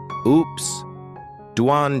 Oops.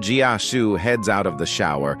 Duan Jiaxu heads out of the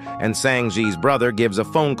shower, and Sang Zhi's brother gives a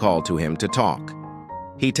phone call to him to talk.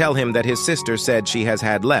 He tells him that his sister said she has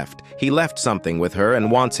had left. He left something with her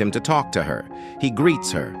and wants him to talk to her. He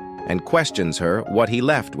greets her and questions her what he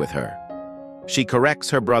left with her. She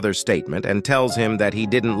corrects her brother's statement and tells him that he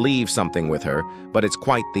didn't leave something with her, but it's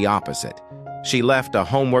quite the opposite. She left a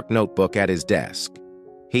homework notebook at his desk.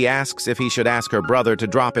 He asks if he should ask her brother to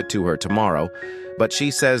drop it to her tomorrow, but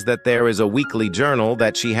she says that there is a weekly journal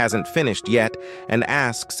that she hasn't finished yet and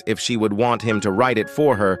asks if she would want him to write it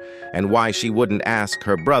for her and why she wouldn't ask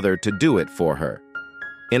her brother to do it for her.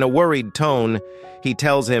 In a worried tone, he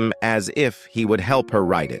tells him as if he would help her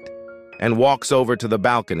write it, and walks over to the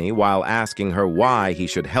balcony while asking her why he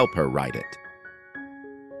should help her write it.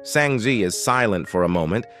 Sang Zhi is silent for a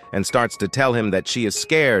moment and starts to tell him that she is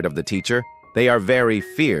scared of the teacher. They are very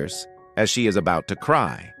fierce, as she is about to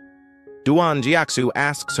cry. Duan Jiaxu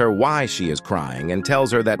asks her why she is crying and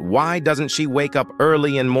tells her that why doesn't she wake up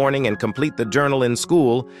early in morning and complete the journal in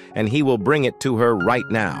school, and he will bring it to her right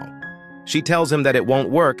now. She tells him that it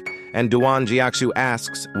won't work, and Duan Jiaxu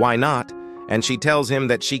asks why not, and she tells him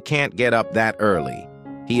that she can't get up that early.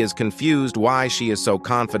 He is confused why she is so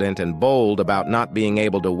confident and bold about not being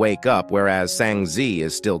able to wake up, whereas Sang Zhi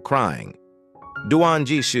is still crying. Duan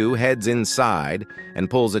Jiaxu heads inside and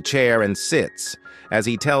pulls a chair and sits, as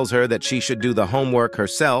he tells her that she should do the homework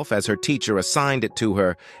herself as her teacher assigned it to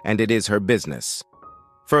her, and it is her business.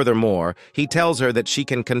 Furthermore, he tells her that she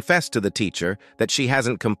can confess to the teacher that she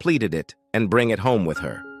hasn't completed it and bring it home with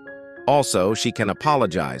her. Also, she can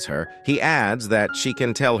apologize her. He adds that she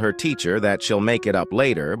can tell her teacher that she'll make it up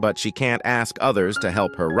later, but she can't ask others to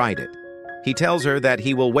help her write it. He tells her that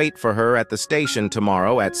he will wait for her at the station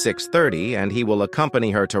tomorrow at 6:30 and he will accompany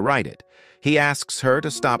her to write it. He asks her to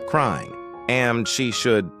stop crying, and she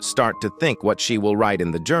should start to think what she will write in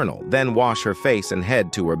the journal, then wash her face and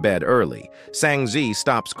head to her bed early. Sang Zhi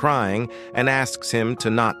stops crying and asks him to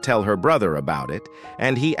not tell her brother about it,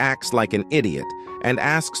 and he acts like an idiot and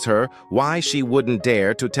asks her why she wouldn't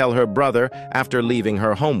dare to tell her brother after leaving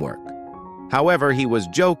her homework. However, he was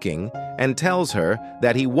joking and tells her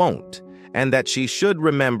that he won't, and that she should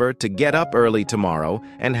remember to get up early tomorrow,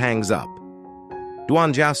 and hangs up.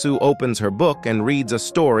 Duan Jiaxu opens her book and reads a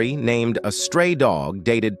story named A Stray Dog,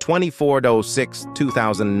 dated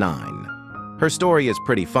 24/06/2009. Her story is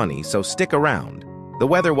pretty funny, so stick around. The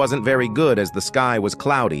weather wasn't very good as the sky was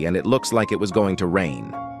cloudy and it looks like it was going to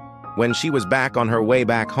rain. When she was back on her way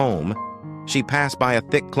back home, she passed by a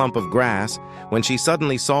thick clump of grass when she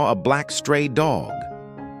suddenly saw a black stray dog.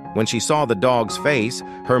 When she saw the dog's face,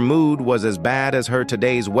 her mood was as bad as her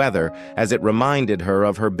today's weather, as it reminded her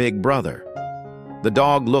of her big brother. The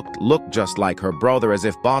dog looked just like her brother, as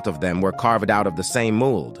if both of them were carved out of the same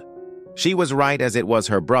mold. She was right, as it was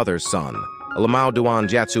her brother's son. Lamao Duan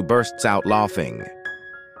Jiaxu bursts out laughing.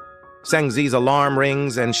 Sang Zhi's alarm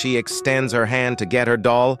rings and she extends her hand to get her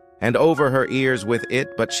doll and over her ears with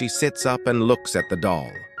it, but she sits up and looks at the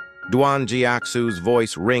doll. Duan Jiaxu's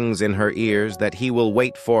voice rings in her ears that he will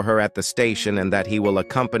wait for her at the station and that he will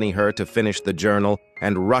accompany her to finish the journal,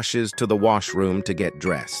 and rushes to the washroom to get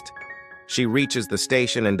dressed. She reaches the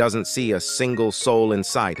station and doesn't see a single soul in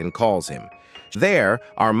sight and calls him. There,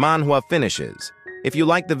 our manhwa finishes. If you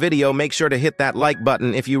liked the video, make sure to hit that like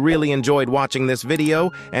button if you really enjoyed watching this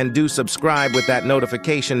video, and do subscribe with that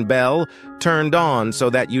notification bell turned on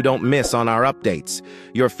so that you don't miss on our updates.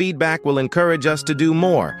 Your feedback will encourage us to do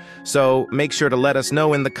more, so make sure to let us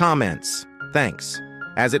know in the comments. Thanks.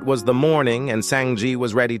 As it was the morning and Sang Zhi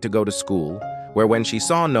was ready to go to school, where when she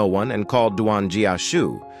saw no one and called Duan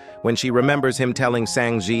Jiaxu, when she remembers him telling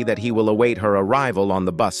Sang Zhi that he will await her arrival on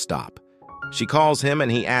the bus stop. She calls him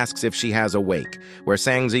and he asks if she has a wake, where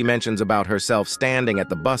Sang Zhi mentions about herself standing at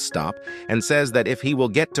the bus stop and says that if he will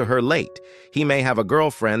get to her late, he may have a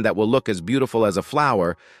girlfriend that will look as beautiful as a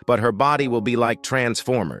flower, but her body will be like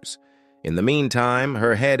Transformers. In the meantime,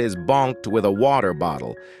 her head is bonked with a water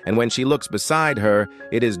bottle, and when she looks beside her,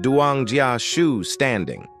 it is Duan Jiaxu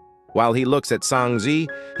standing. While he looks at Sang Zhi,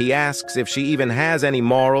 he asks if she even has any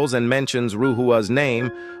morals and mentions Ruhua's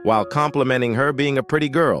name, while complimenting her being a pretty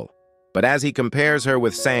girl. But as he compares her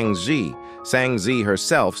with Sang Zhi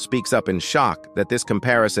herself speaks up in shock that this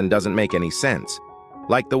comparison doesn't make any sense.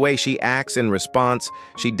 Like the way she acts in response,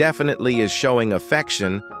 she definitely is showing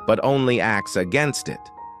affection, but only acts against it.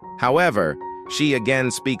 However, she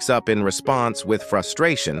again speaks up in response with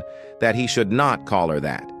frustration that he should not call her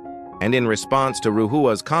that. And in response to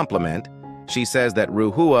Ruhua's compliment, she says that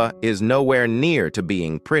Ruhua is nowhere near to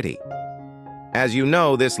being pretty. As you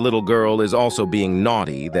know, this little girl is also being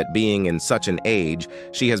naughty, that being in such an age,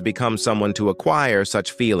 she has become someone to acquire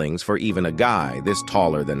such feelings for even a guy this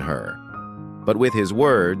taller than her. But with his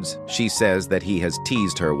words, she says that he has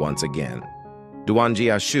teased her once again. Duan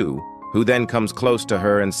Jiaxu, who then comes close to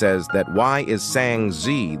her and says that why is Sang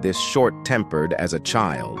Zhi this short-tempered as a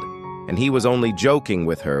child? And he was only joking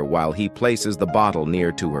with her while he places the bottle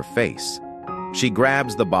near to her face. She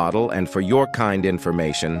grabs the bottle, and for your kind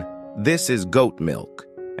information, this is goat milk,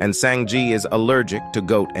 and Sang Zhi is allergic to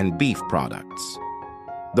goat and beef products.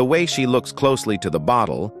 The way she looks closely to the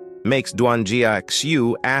bottle makes Duan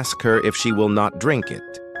Jiaxu ask her if she will not drink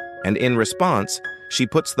it, and in response, she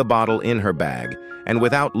puts the bottle in her bag and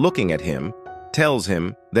without looking at him, tells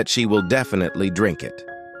him that she will definitely drink it.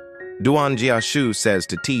 Duan Jiaxu says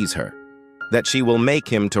to tease her, that she will make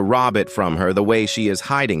him to rob it from her the way she is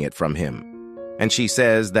hiding it from him, and she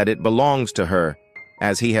says that it belongs to her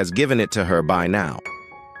as he has given it to her by now.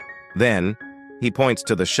 Then, he points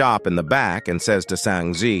to the shop in the back and says to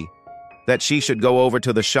Sang Zhi that she should go over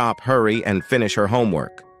to the shop, hurry, and finish her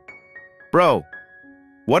homework. Bro,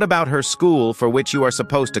 what about her school for which you are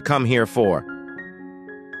supposed to come here for?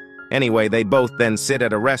 Anyway, they both then sit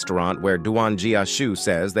at a restaurant where Duan Jiaxu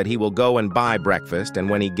says that he will go and buy breakfast and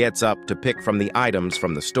when he gets up to pick from the items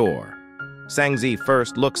from the store. Sang Zhi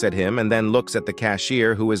first looks at him and then looks at the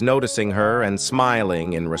cashier who is noticing her and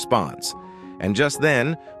smiling in response. And just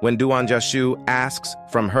then, when Duan Jiaxu asks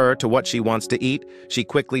from her to what she wants to eat, she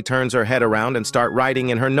quickly turns her head around and starts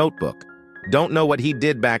writing in her notebook. Don't know what he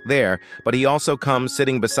did back there, but he also comes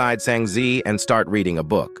sitting beside Sang Zhi and start reading a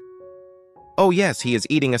book. Oh yes, he is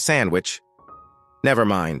eating a sandwich. Never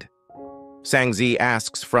mind. Sang Zhi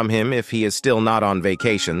asks from him if he is still not on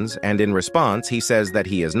vacations, and in response, he says that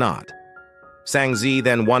he is not. Sang Zhi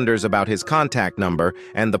then wonders about his contact number,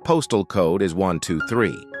 and the postal code is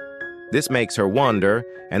 123. This makes her wonder,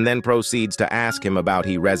 and then proceeds to ask him about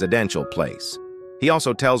his residential place. He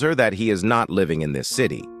also tells her that he is not living in this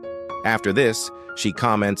city. After this, she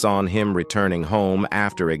comments on him returning home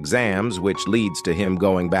after exams, which leads to him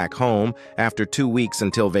going back home after 2 weeks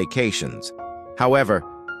until vacations. However,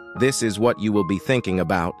 this is what you will be thinking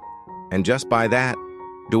about, and just by that,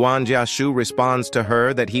 Duan Jiaxu responds to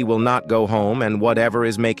her that he will not go home and whatever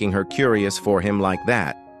is making her curious for him like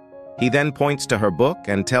that. He then points to her book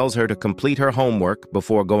and tells her to complete her homework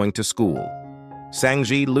before going to school. Sang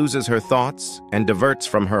Zhi loses her thoughts and diverts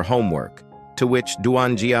from her homework, to which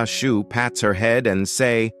Duan Jiaxu pats her head and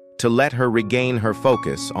say to let her regain her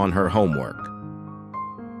focus on her homework.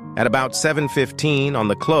 At about 7:15 on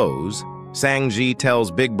the close, Sang Zhi tells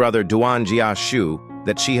big brother Duan Jiaxu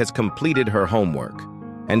that she has completed her homework,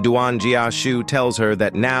 and Duan Jiaxu tells her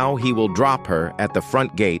that now he will drop her at the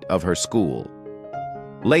front gate of her school.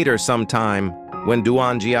 Later sometime, when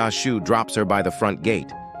Duan Jiaxu drops her by the front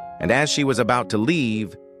gate, and as she was about to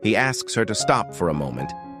leave, he asks her to stop for a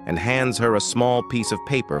moment and hands her a small piece of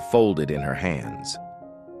paper folded in her hands.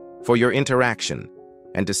 For your interaction,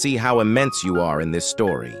 and to see how immense you are in this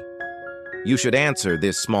story, you should answer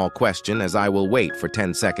this small question as I will wait for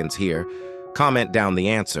 10 seconds here. Comment down the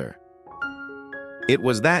answer. It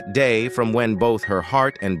was that day from when both her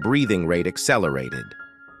heart and breathing rate accelerated.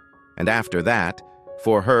 And after that,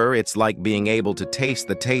 for her, it's like being able to taste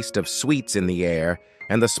the taste of sweets in the air,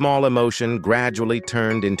 and the small emotion gradually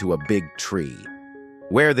turned into a big tree.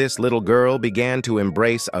 Where this little girl began to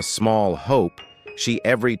embrace a small hope, she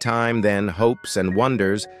every time then hopes and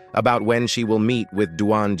wonders about when she will meet with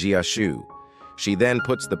Duan Jiaxu. She then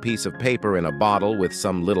puts the piece of paper in a bottle with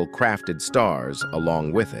some little crafted stars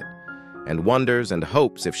along with it, and wonders and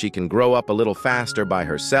hopes if she can grow up a little faster by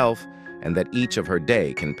herself and that each of her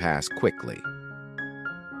day can pass quickly.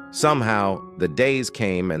 Somehow, the days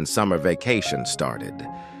came and summer vacation started.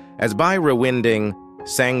 As by rewinding,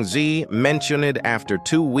 Sang Zhi mentioned after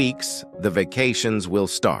 2 weeks, the vacations will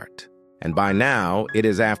start. And by now, it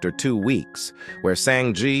is after 2 weeks, where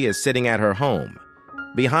Sang Zhi is sitting at her home.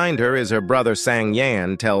 Behind her is her brother Sang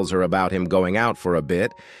Yan tells her about him going out for a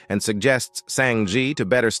bit and suggests Sang Zhi to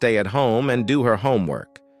better stay at home and do her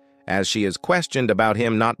homework. As she is questioned about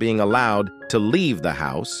him not being allowed to leave the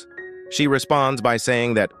house, she responds by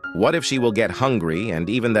saying that what if she will get hungry and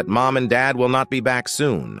even that mom and dad will not be back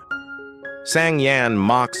soon. Sang Yan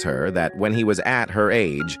mocks her that when he was at her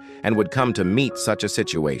age and would come to meet such a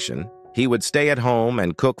situation, he would stay at home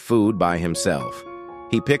and cook food by himself.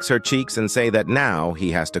 He picks her cheeks and say that now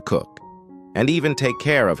he has to cook, and even take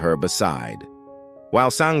care of her beside.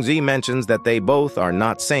 While Sang Zhi mentions that they both are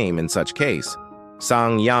not same in such case,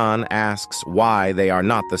 Sang Yan asks why they are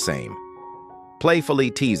not the same. Playfully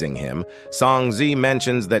teasing him, Sang Zhi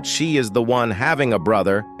mentions that she is the one having a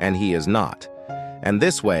brother and he is not. And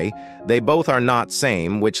this way, they both are not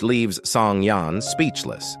same, which leaves Sang Yan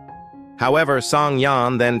speechless. However, Sang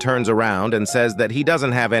Yan then turns around and says that he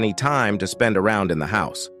doesn't have any time to spend around in the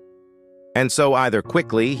house. And so either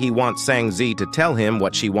quickly he wants Sang Zhi to tell him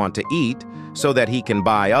what she wants to eat so that he can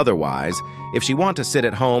buy, otherwise, if she wants to sit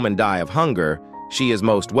at home and die of hunger, she is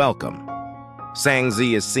most welcome. Sang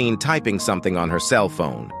Zhi is seen typing something on her cell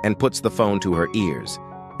phone and puts the phone to her ears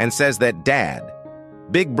and says that Dad,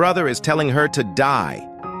 Big Brother is telling her to die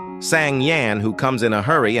Sang Yan, who comes in a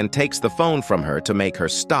hurry and takes the phone from her to make her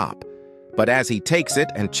stop. But as he takes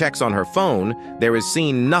it and checks on her phone, there is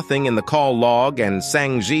seen nothing in the call log and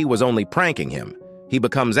Sang Zhi was only pranking him. He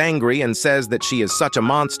becomes angry and says that she is such a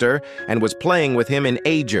monster and was playing with him in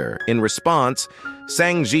Ager. In response,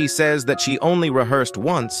 Sang Zhi says that she only rehearsed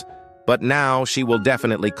once, but now she will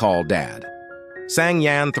definitely call Dad. Sang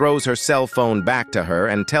Yan throws her cell phone back to her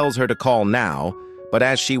and tells her to call now, but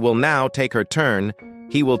as she will now take her turn,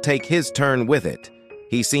 he will take his turn with it.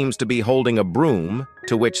 He seems to be holding a broom,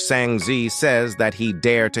 to which Sang Zhi says that he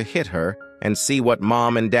dare to hit her and see what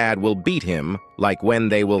Mom and Dad will beat him, like when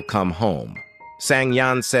they will come home. Sang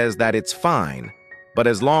Yan says that it's fine, but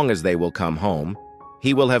as long as they will come home,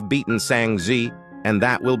 he will have beaten Sang Zhi, and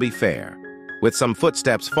that will be fair. With some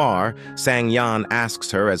footsteps far, Sang Yan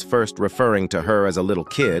asks her, as first referring to her as a little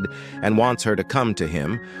kid, and wants her to come to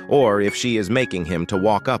him, or if she is making him to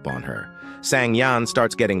walk up on her. Sang Yan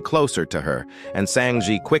starts getting closer to her, and Sang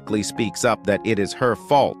Zhi quickly speaks up that it is her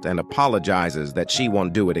fault and apologizes that she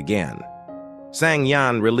won't do it again. Sang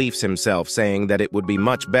Yan reliefs himself, saying that it would be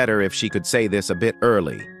much better if she could say this a bit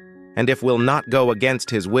early, and if will not go against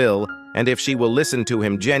his will, and if she will listen to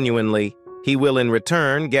him genuinely, he will in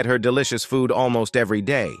return get her delicious food almost every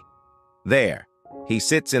day. There, he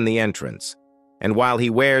sits in the entrance, and while he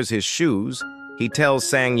wears his shoes, he tells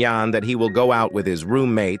Sang Yan that he will go out with his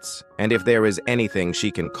roommates, and if there is anything she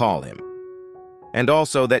can call him. And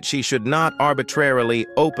also that she should not arbitrarily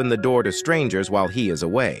open the door to strangers while he is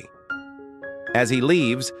away. As he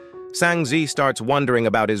leaves, Sang Zhi starts wondering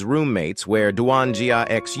about his roommates, where Duan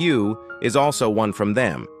Jiaxu is also one from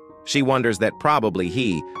them. She wonders that probably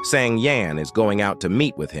he, Sang Yan, is going out to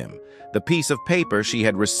meet with him. The piece of paper she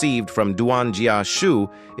had received from Duan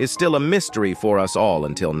Jiaxu is still a mystery for us all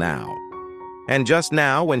until now. And just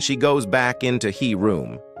now, when she goes back into he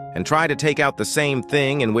room and try to take out the same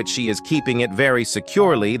thing in which she is keeping it very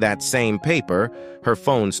securely, that same paper, her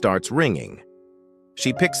phone starts ringing.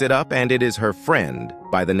 She picks it up and it is her friend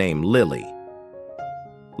by the name Lily.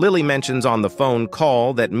 Lily mentions on the phone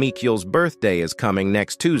call that Mikyul's birthday is coming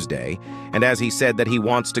next Tuesday, and as he said that he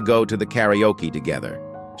wants to go to the karaoke together.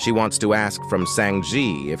 She wants to ask from Sang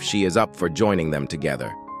Zhi if she is up for joining them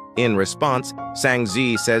together. In response, Sang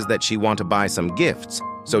Zhi says that she wants to buy some gifts,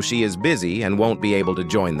 so she is busy and won't be able to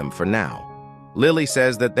join them for now. Lily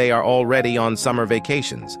says that they are already on summer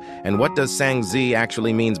vacations, and what does Sang Zhi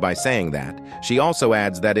actually means by saying that? She also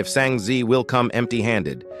adds that if Sang Zhi will come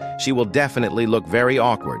empty-handed, she will definitely look very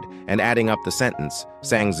awkward, and adding up the sentence,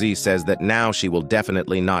 Sang Zhi says that now she will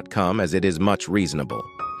definitely not come as it is much reasonable.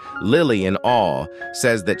 Lily, in awe,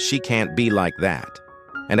 says that she can't be like that.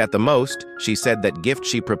 And at the most, she said that gift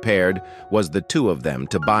she prepared was the two of them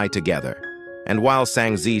to buy together. And while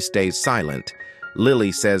Sang Zhi stays silent,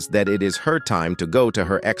 Lily says that it is her time to go to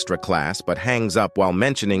her extra class but hangs up while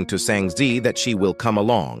mentioning to Sang Zhi that she will come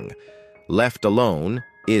along. Left alone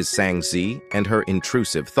is Sang Zhi and her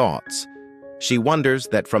intrusive thoughts. She wonders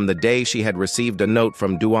that from the day she had received a note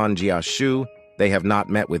from Duan Jiaxu, they have not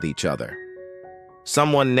met with each other.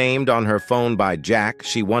 Someone named on her phone by Jack,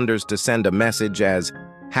 she wonders to send a message as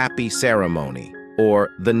Happy Ceremony or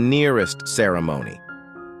The Nearest Ceremony.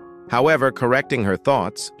 However, correcting her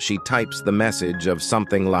thoughts, she types the message of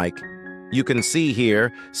something like, you can see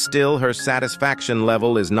here, still her satisfaction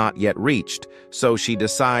level is not yet reached, so she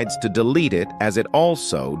decides to delete it as it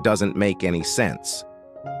also doesn't make any sense.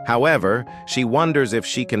 However, she wonders if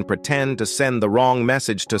she can pretend to send the wrong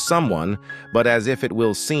message to someone, but as if it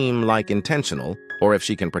will seem like intentional, or if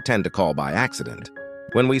she can pretend to call by accident.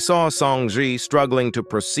 When we saw Sang Zhi struggling to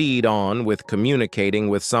proceed on with communicating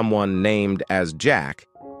with someone named as Jack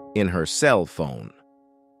in her cell phone.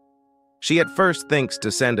 She at first thinks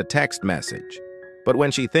to send a text message, but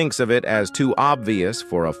when she thinks of it as too obvious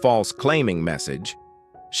for a false claiming message,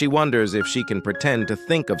 she wonders if she can pretend to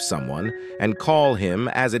think of someone and call him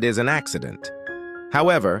as it is an accident.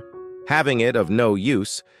 However, having it of no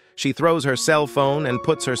use, she throws her cell phone and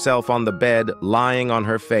puts herself on the bed, lying on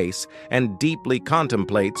her face, and deeply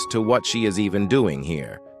contemplates to what she is even doing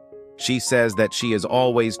here. She says that she has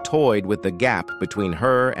always toyed with the gap between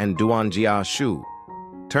her and Duan Jiaxu.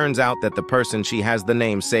 Turns out that the person she has the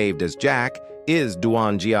name saved as Jack is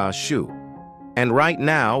Duan Jiaxu. And right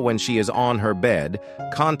now, when she is on her bed,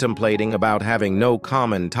 contemplating about having no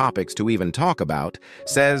common topics to even talk about,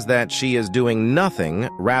 says that she is doing nothing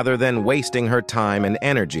rather than wasting her time and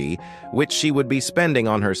energy, which she would be spending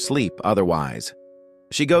on her sleep otherwise.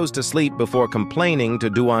 She goes to sleep before complaining to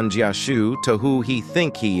Duan Jiaxu to who he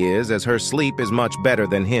think he is, as her sleep is much better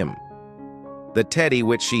than him. The teddy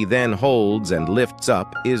which she then holds and lifts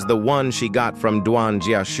up is the one she got from Duan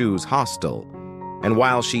Jiaxu's hostel. and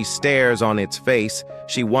while she stares on its face,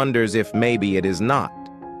 she wonders if maybe it is not.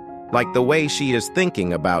 Like the way she is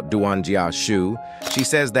thinking about Duan Jiaxu, she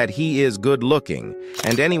says that he is good-looking,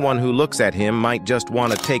 and anyone who looks at him might just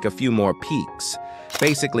want to take a few more peeks.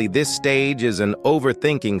 Basically, this stage is an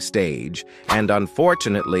overthinking stage, and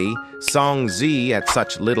unfortunately, Sang Zhi, at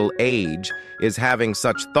such little age, is having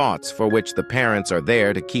such thoughts for which the parents are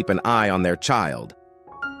there to keep an eye on their child.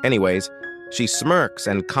 Anyways, she smirks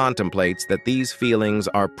and contemplates that these feelings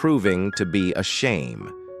are proving to be a shame.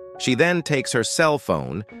 She then takes her cell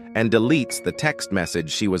phone and deletes the text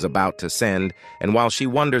message she was about to send, and while she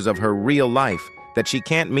wonders of her real life, that she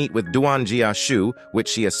can't meet with Duan Jiaxu, which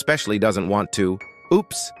she especially doesn't want to,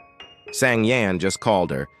 oops, Sang Yan just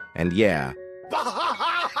called her, and yeah.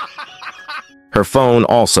 Her phone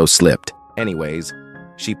also slipped. Anyways,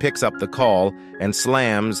 she picks up the call and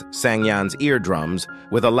slams Sang Yan's eardrums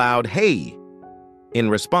with a loud "Hey!" In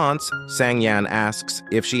response, Sang Yan asks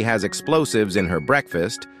if she has explosives in her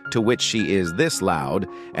breakfast, to which she is this loud,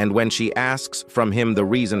 and when she asks from him the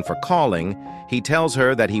reason for calling, he tells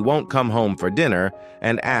her that he won't come home for dinner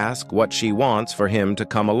and asks what she wants for him to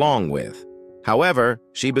come along with. However,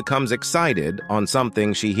 she becomes excited on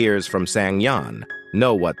something she hears from Sang Yan.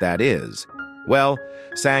 Know what that is? Well,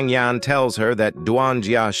 Sang Yan tells her that Duan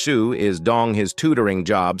Jiaxu is doing his tutoring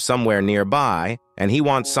job somewhere nearby, and he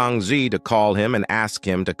wants Sang Zhi to call him and ask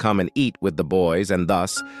him to come and eat with the boys, and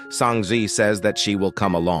thus, Sang Zhi says that she will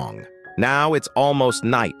come along. Now it's almost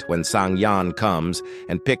night when Sang Yan comes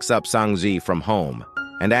and picks up Sang Zhi from home.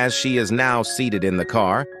 And as she is now seated in the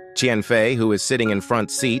car, Qianfei, who is sitting in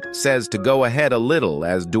front seat, says to go ahead a little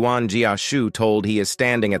as Duan Jiaxu told he is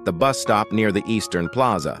standing at the bus stop near the Eastern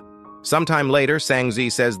Plaza. Sometime later, Sang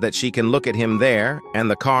Zhi says that she can look at him there, and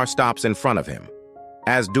the car stops in front of him.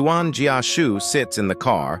 As Duan Jiaxu sits in the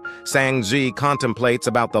car, Sang Zhi contemplates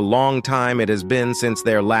about the long time it has been since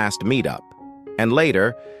their last meetup, and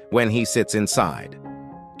later, when he sits inside.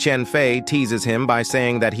 Qianfei teases him by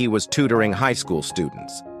saying that he was tutoring high school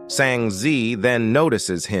students. Sang Zhi then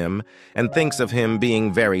notices him and thinks of him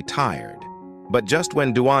being very tired. But just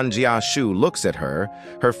when Duan Jiaxu looks at her,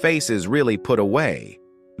 her face is really put away.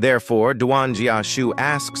 Therefore, Duan Jiaxu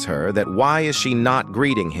asks her that why is she not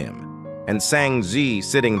greeting him, and Sang Zhi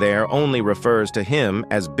sitting there only refers to him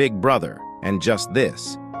as Big Brother, and just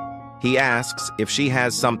this. He asks if she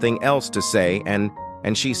has something else to say, and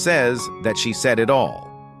she says that she said it all.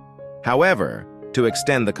 However, to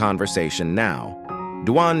extend the conversation now,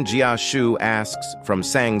 Duan Jiaxu asks from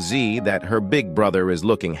Sang Zhi that her big brother is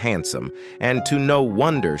looking handsome, and to no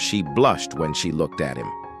wonder she blushed when she looked at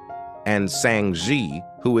him. And Sang Zhi,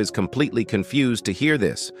 who is completely confused to hear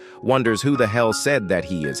this, wonders who the hell said that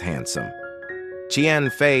he is handsome.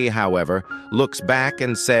 Qianfei, however, looks back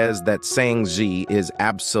and says that Sang Zhi is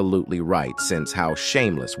absolutely right, since how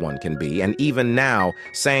shameless one can be, and even now,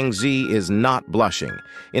 Sang Zhi is not blushing.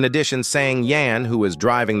 In addition, Sang Yan, who is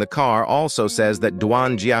driving the car, also says that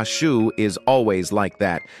Duan Jiaxu is always like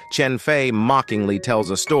that. Qianfei mockingly tells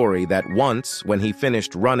a story that once, when he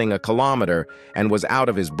finished running a kilometer and was out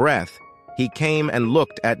of his breath, he came and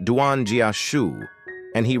looked at Duan Jiaxu,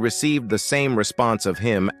 and he received the same response of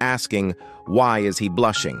him asking, why is he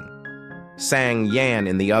blushing? Sang Yan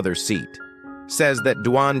in the other seat says that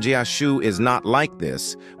Duan Jiaxu is not like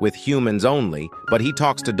this, with humans only, but he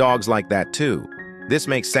talks to dogs like that too. This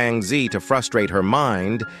makes Sang Zhi to frustrate her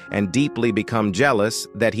mind and deeply become jealous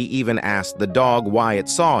that he even asked the dog why it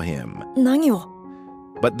saw him.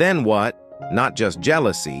 But then what? Not just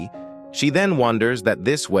jealousy. She then wonders that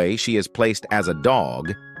this way she is placed as a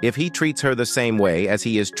dog if he treats her the same way as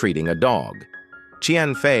he is treating a dog.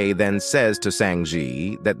 Qianfei then says to Sang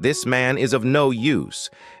Zhi that this man is of no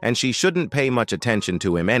use, and she shouldn't pay much attention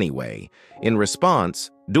to him anyway. In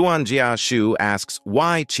response, Duan Jiaxu asks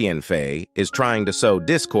why Qianfei is trying to sow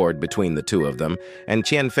discord between the two of them, and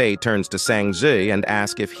Qianfei turns to Sang Zhi and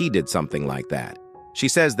asks if he did something like that. She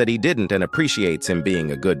says that he didn't and appreciates him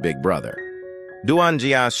being a good big brother. Duan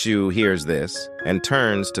Jiaxu hears this and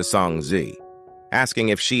turns to Sang Zhi, asking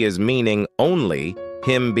if she is meaning only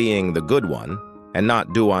him being the good one and not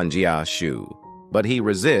Duan Jiaxu. But he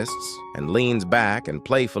resists and leans back and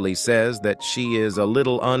playfully says that she is a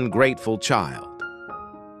little ungrateful child.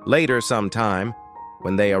 Later sometime,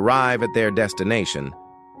 when they arrive at their destination,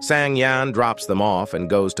 Sang Yan drops them off and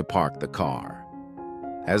goes to park the car.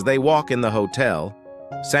 As they walk in the hotel,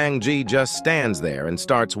 Sang Zhi just stands there and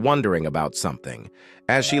starts wondering about something.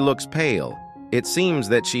 As she looks pale, it seems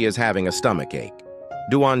that she is having a stomachache.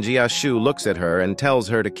 Duan Jiaxu looks at her and tells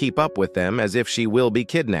her to keep up with them as if she will be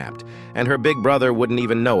kidnapped, and her big brother wouldn't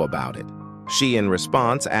even know about it. She, in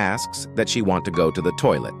response, asks that she want to go to the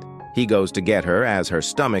toilet. He goes to get her as her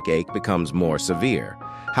stomach ache becomes more severe.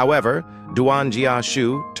 However, Duan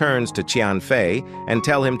Jiaxu turns to Qianfei and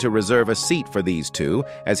tell him to reserve a seat for these two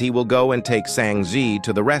as he will go and take Sang Zhi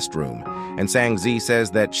to the restroom, and Sang Zhi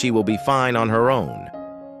says that she will be fine on her own.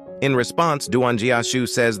 In response, Duan Jiaxu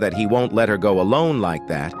says that he won't let her go alone like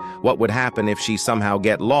that. What would happen if she somehow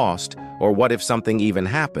get lost, or what if something even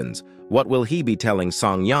happens? What will he be telling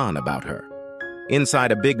Song Yan about her?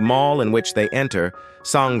 Inside a big mall in which they enter,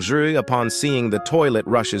 Sang Zhi, upon seeing the toilet,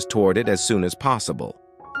 rushes toward it as soon as possible.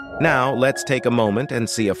 Now, let's take a moment and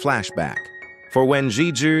see a flashback. For when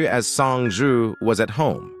Zhi as Sang Zhi was at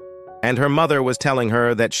home, and her mother was telling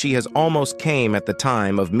her that she has almost came at the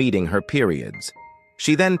time of meeting her periods.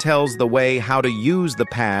 She then tells the way how to use the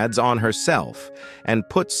pads on herself and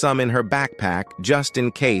puts some in her backpack just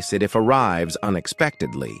in case it arrives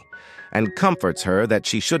unexpectedly, and comforts her that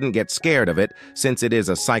she shouldn't get scared of it since it is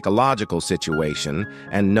a psychological situation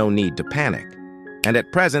and no need to panic. And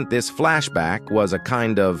at present, this flashback was a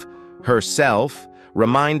kind of herself,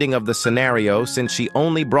 reminding of the scenario since she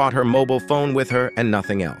only brought her mobile phone with her and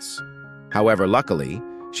nothing else. However, luckily,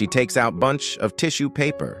 she takes out a bunch of tissue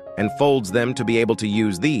paper and folds them to be able to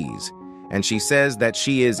use these, and she says that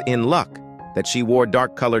she is in luck, that she wore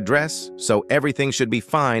dark-colored dress, so everything should be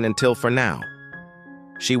fine until for now.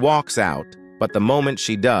 She walks out, but the moment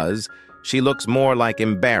she does, she looks more like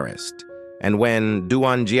embarrassed. And when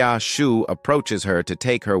Duan Jiaxu approaches her to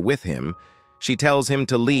take her with him, she tells him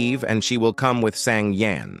to leave and she will come with Sang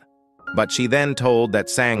Yan. But she then told that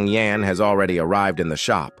Sang Yan has already arrived in the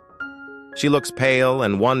shop. She looks pale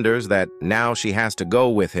and wonders that now she has to go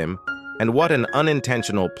with him, and what an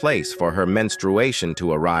unintentional place for her menstruation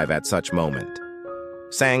to arrive at such moment.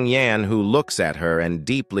 Sang Yan, who looks at her and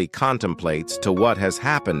deeply contemplates to what has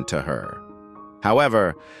happened to her.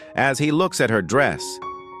 However, as he looks at her dress,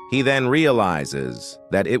 he then realizes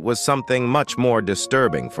that it was something much more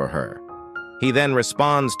disturbing for her. He then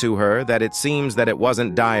responds to her that it seems that it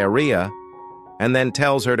wasn't diarrhea, and then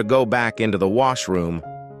tells her to go back into the washroom,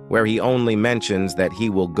 where he only mentions that he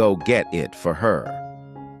will go get it for her.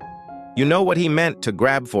 You know what he meant to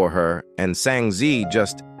grab for her, and Sang Zhi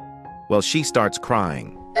just, well, she starts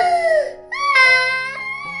crying.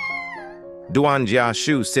 Duan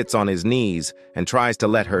Jiaxu sits on his knees and tries to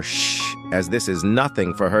let her shh, as this is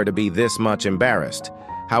nothing for her to be this much embarrassed.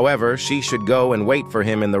 However, she should go and wait for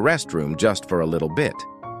him in the restroom just for a little bit.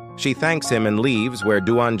 She thanks him and leaves, where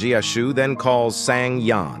Duan Jiaxu then calls Sang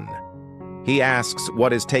Yan. He asks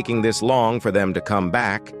what is taking this long for them to come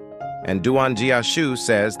back, and Duan Jiaxu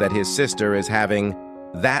says that his sister is having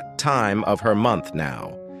that time of her month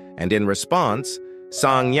now, and in response,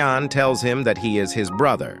 Sang Yan tells him that he is his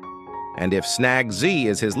brother, and if Sang Zhi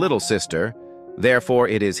is his little sister, therefore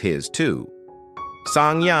it is his too.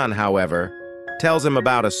 Sang Yan, however, tells him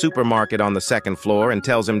about a supermarket on the second floor and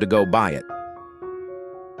tells him to go buy it.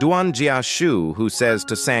 Duan Jiaxu, who says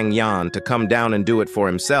to Sang Yan to come down and do it for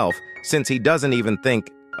himself, since he doesn't even think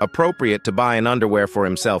appropriate to buy an underwear for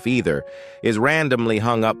himself either, is randomly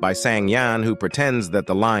hung up by Sang Yan, who pretends that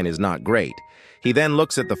the line is not great. He then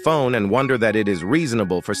looks at the phone and wonders that it is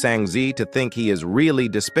reasonable for Sang Zhi to think he is really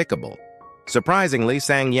despicable. Surprisingly,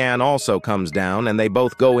 Sang Yan also comes down and they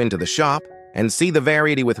both go into the shop and see the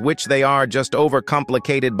variety with which they are just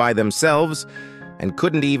overcomplicated by themselves and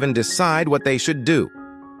couldn't even decide what they should do.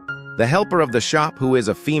 The helper of the shop, who is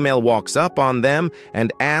a female, walks up on them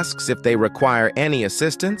and asks if they require any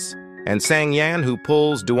assistance, and Sang Yan, who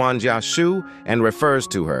pulls Duan Jiaxu and refers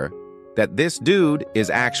to her, that this dude is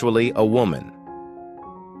actually a woman.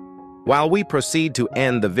 While we proceed to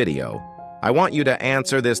end the video, I want you to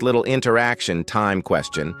answer this little interaction time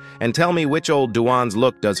question and tell me which old Duan's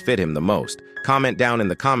look does fit him the most. Comment down in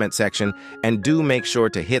the comment section and do make sure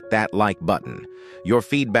to hit that like button. Your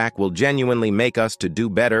feedback will genuinely make us to do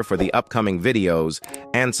better for the upcoming videos,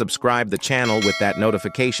 and subscribe the channel with that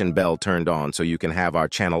notification bell turned on so you can have our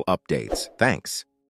channel updates. Thanks.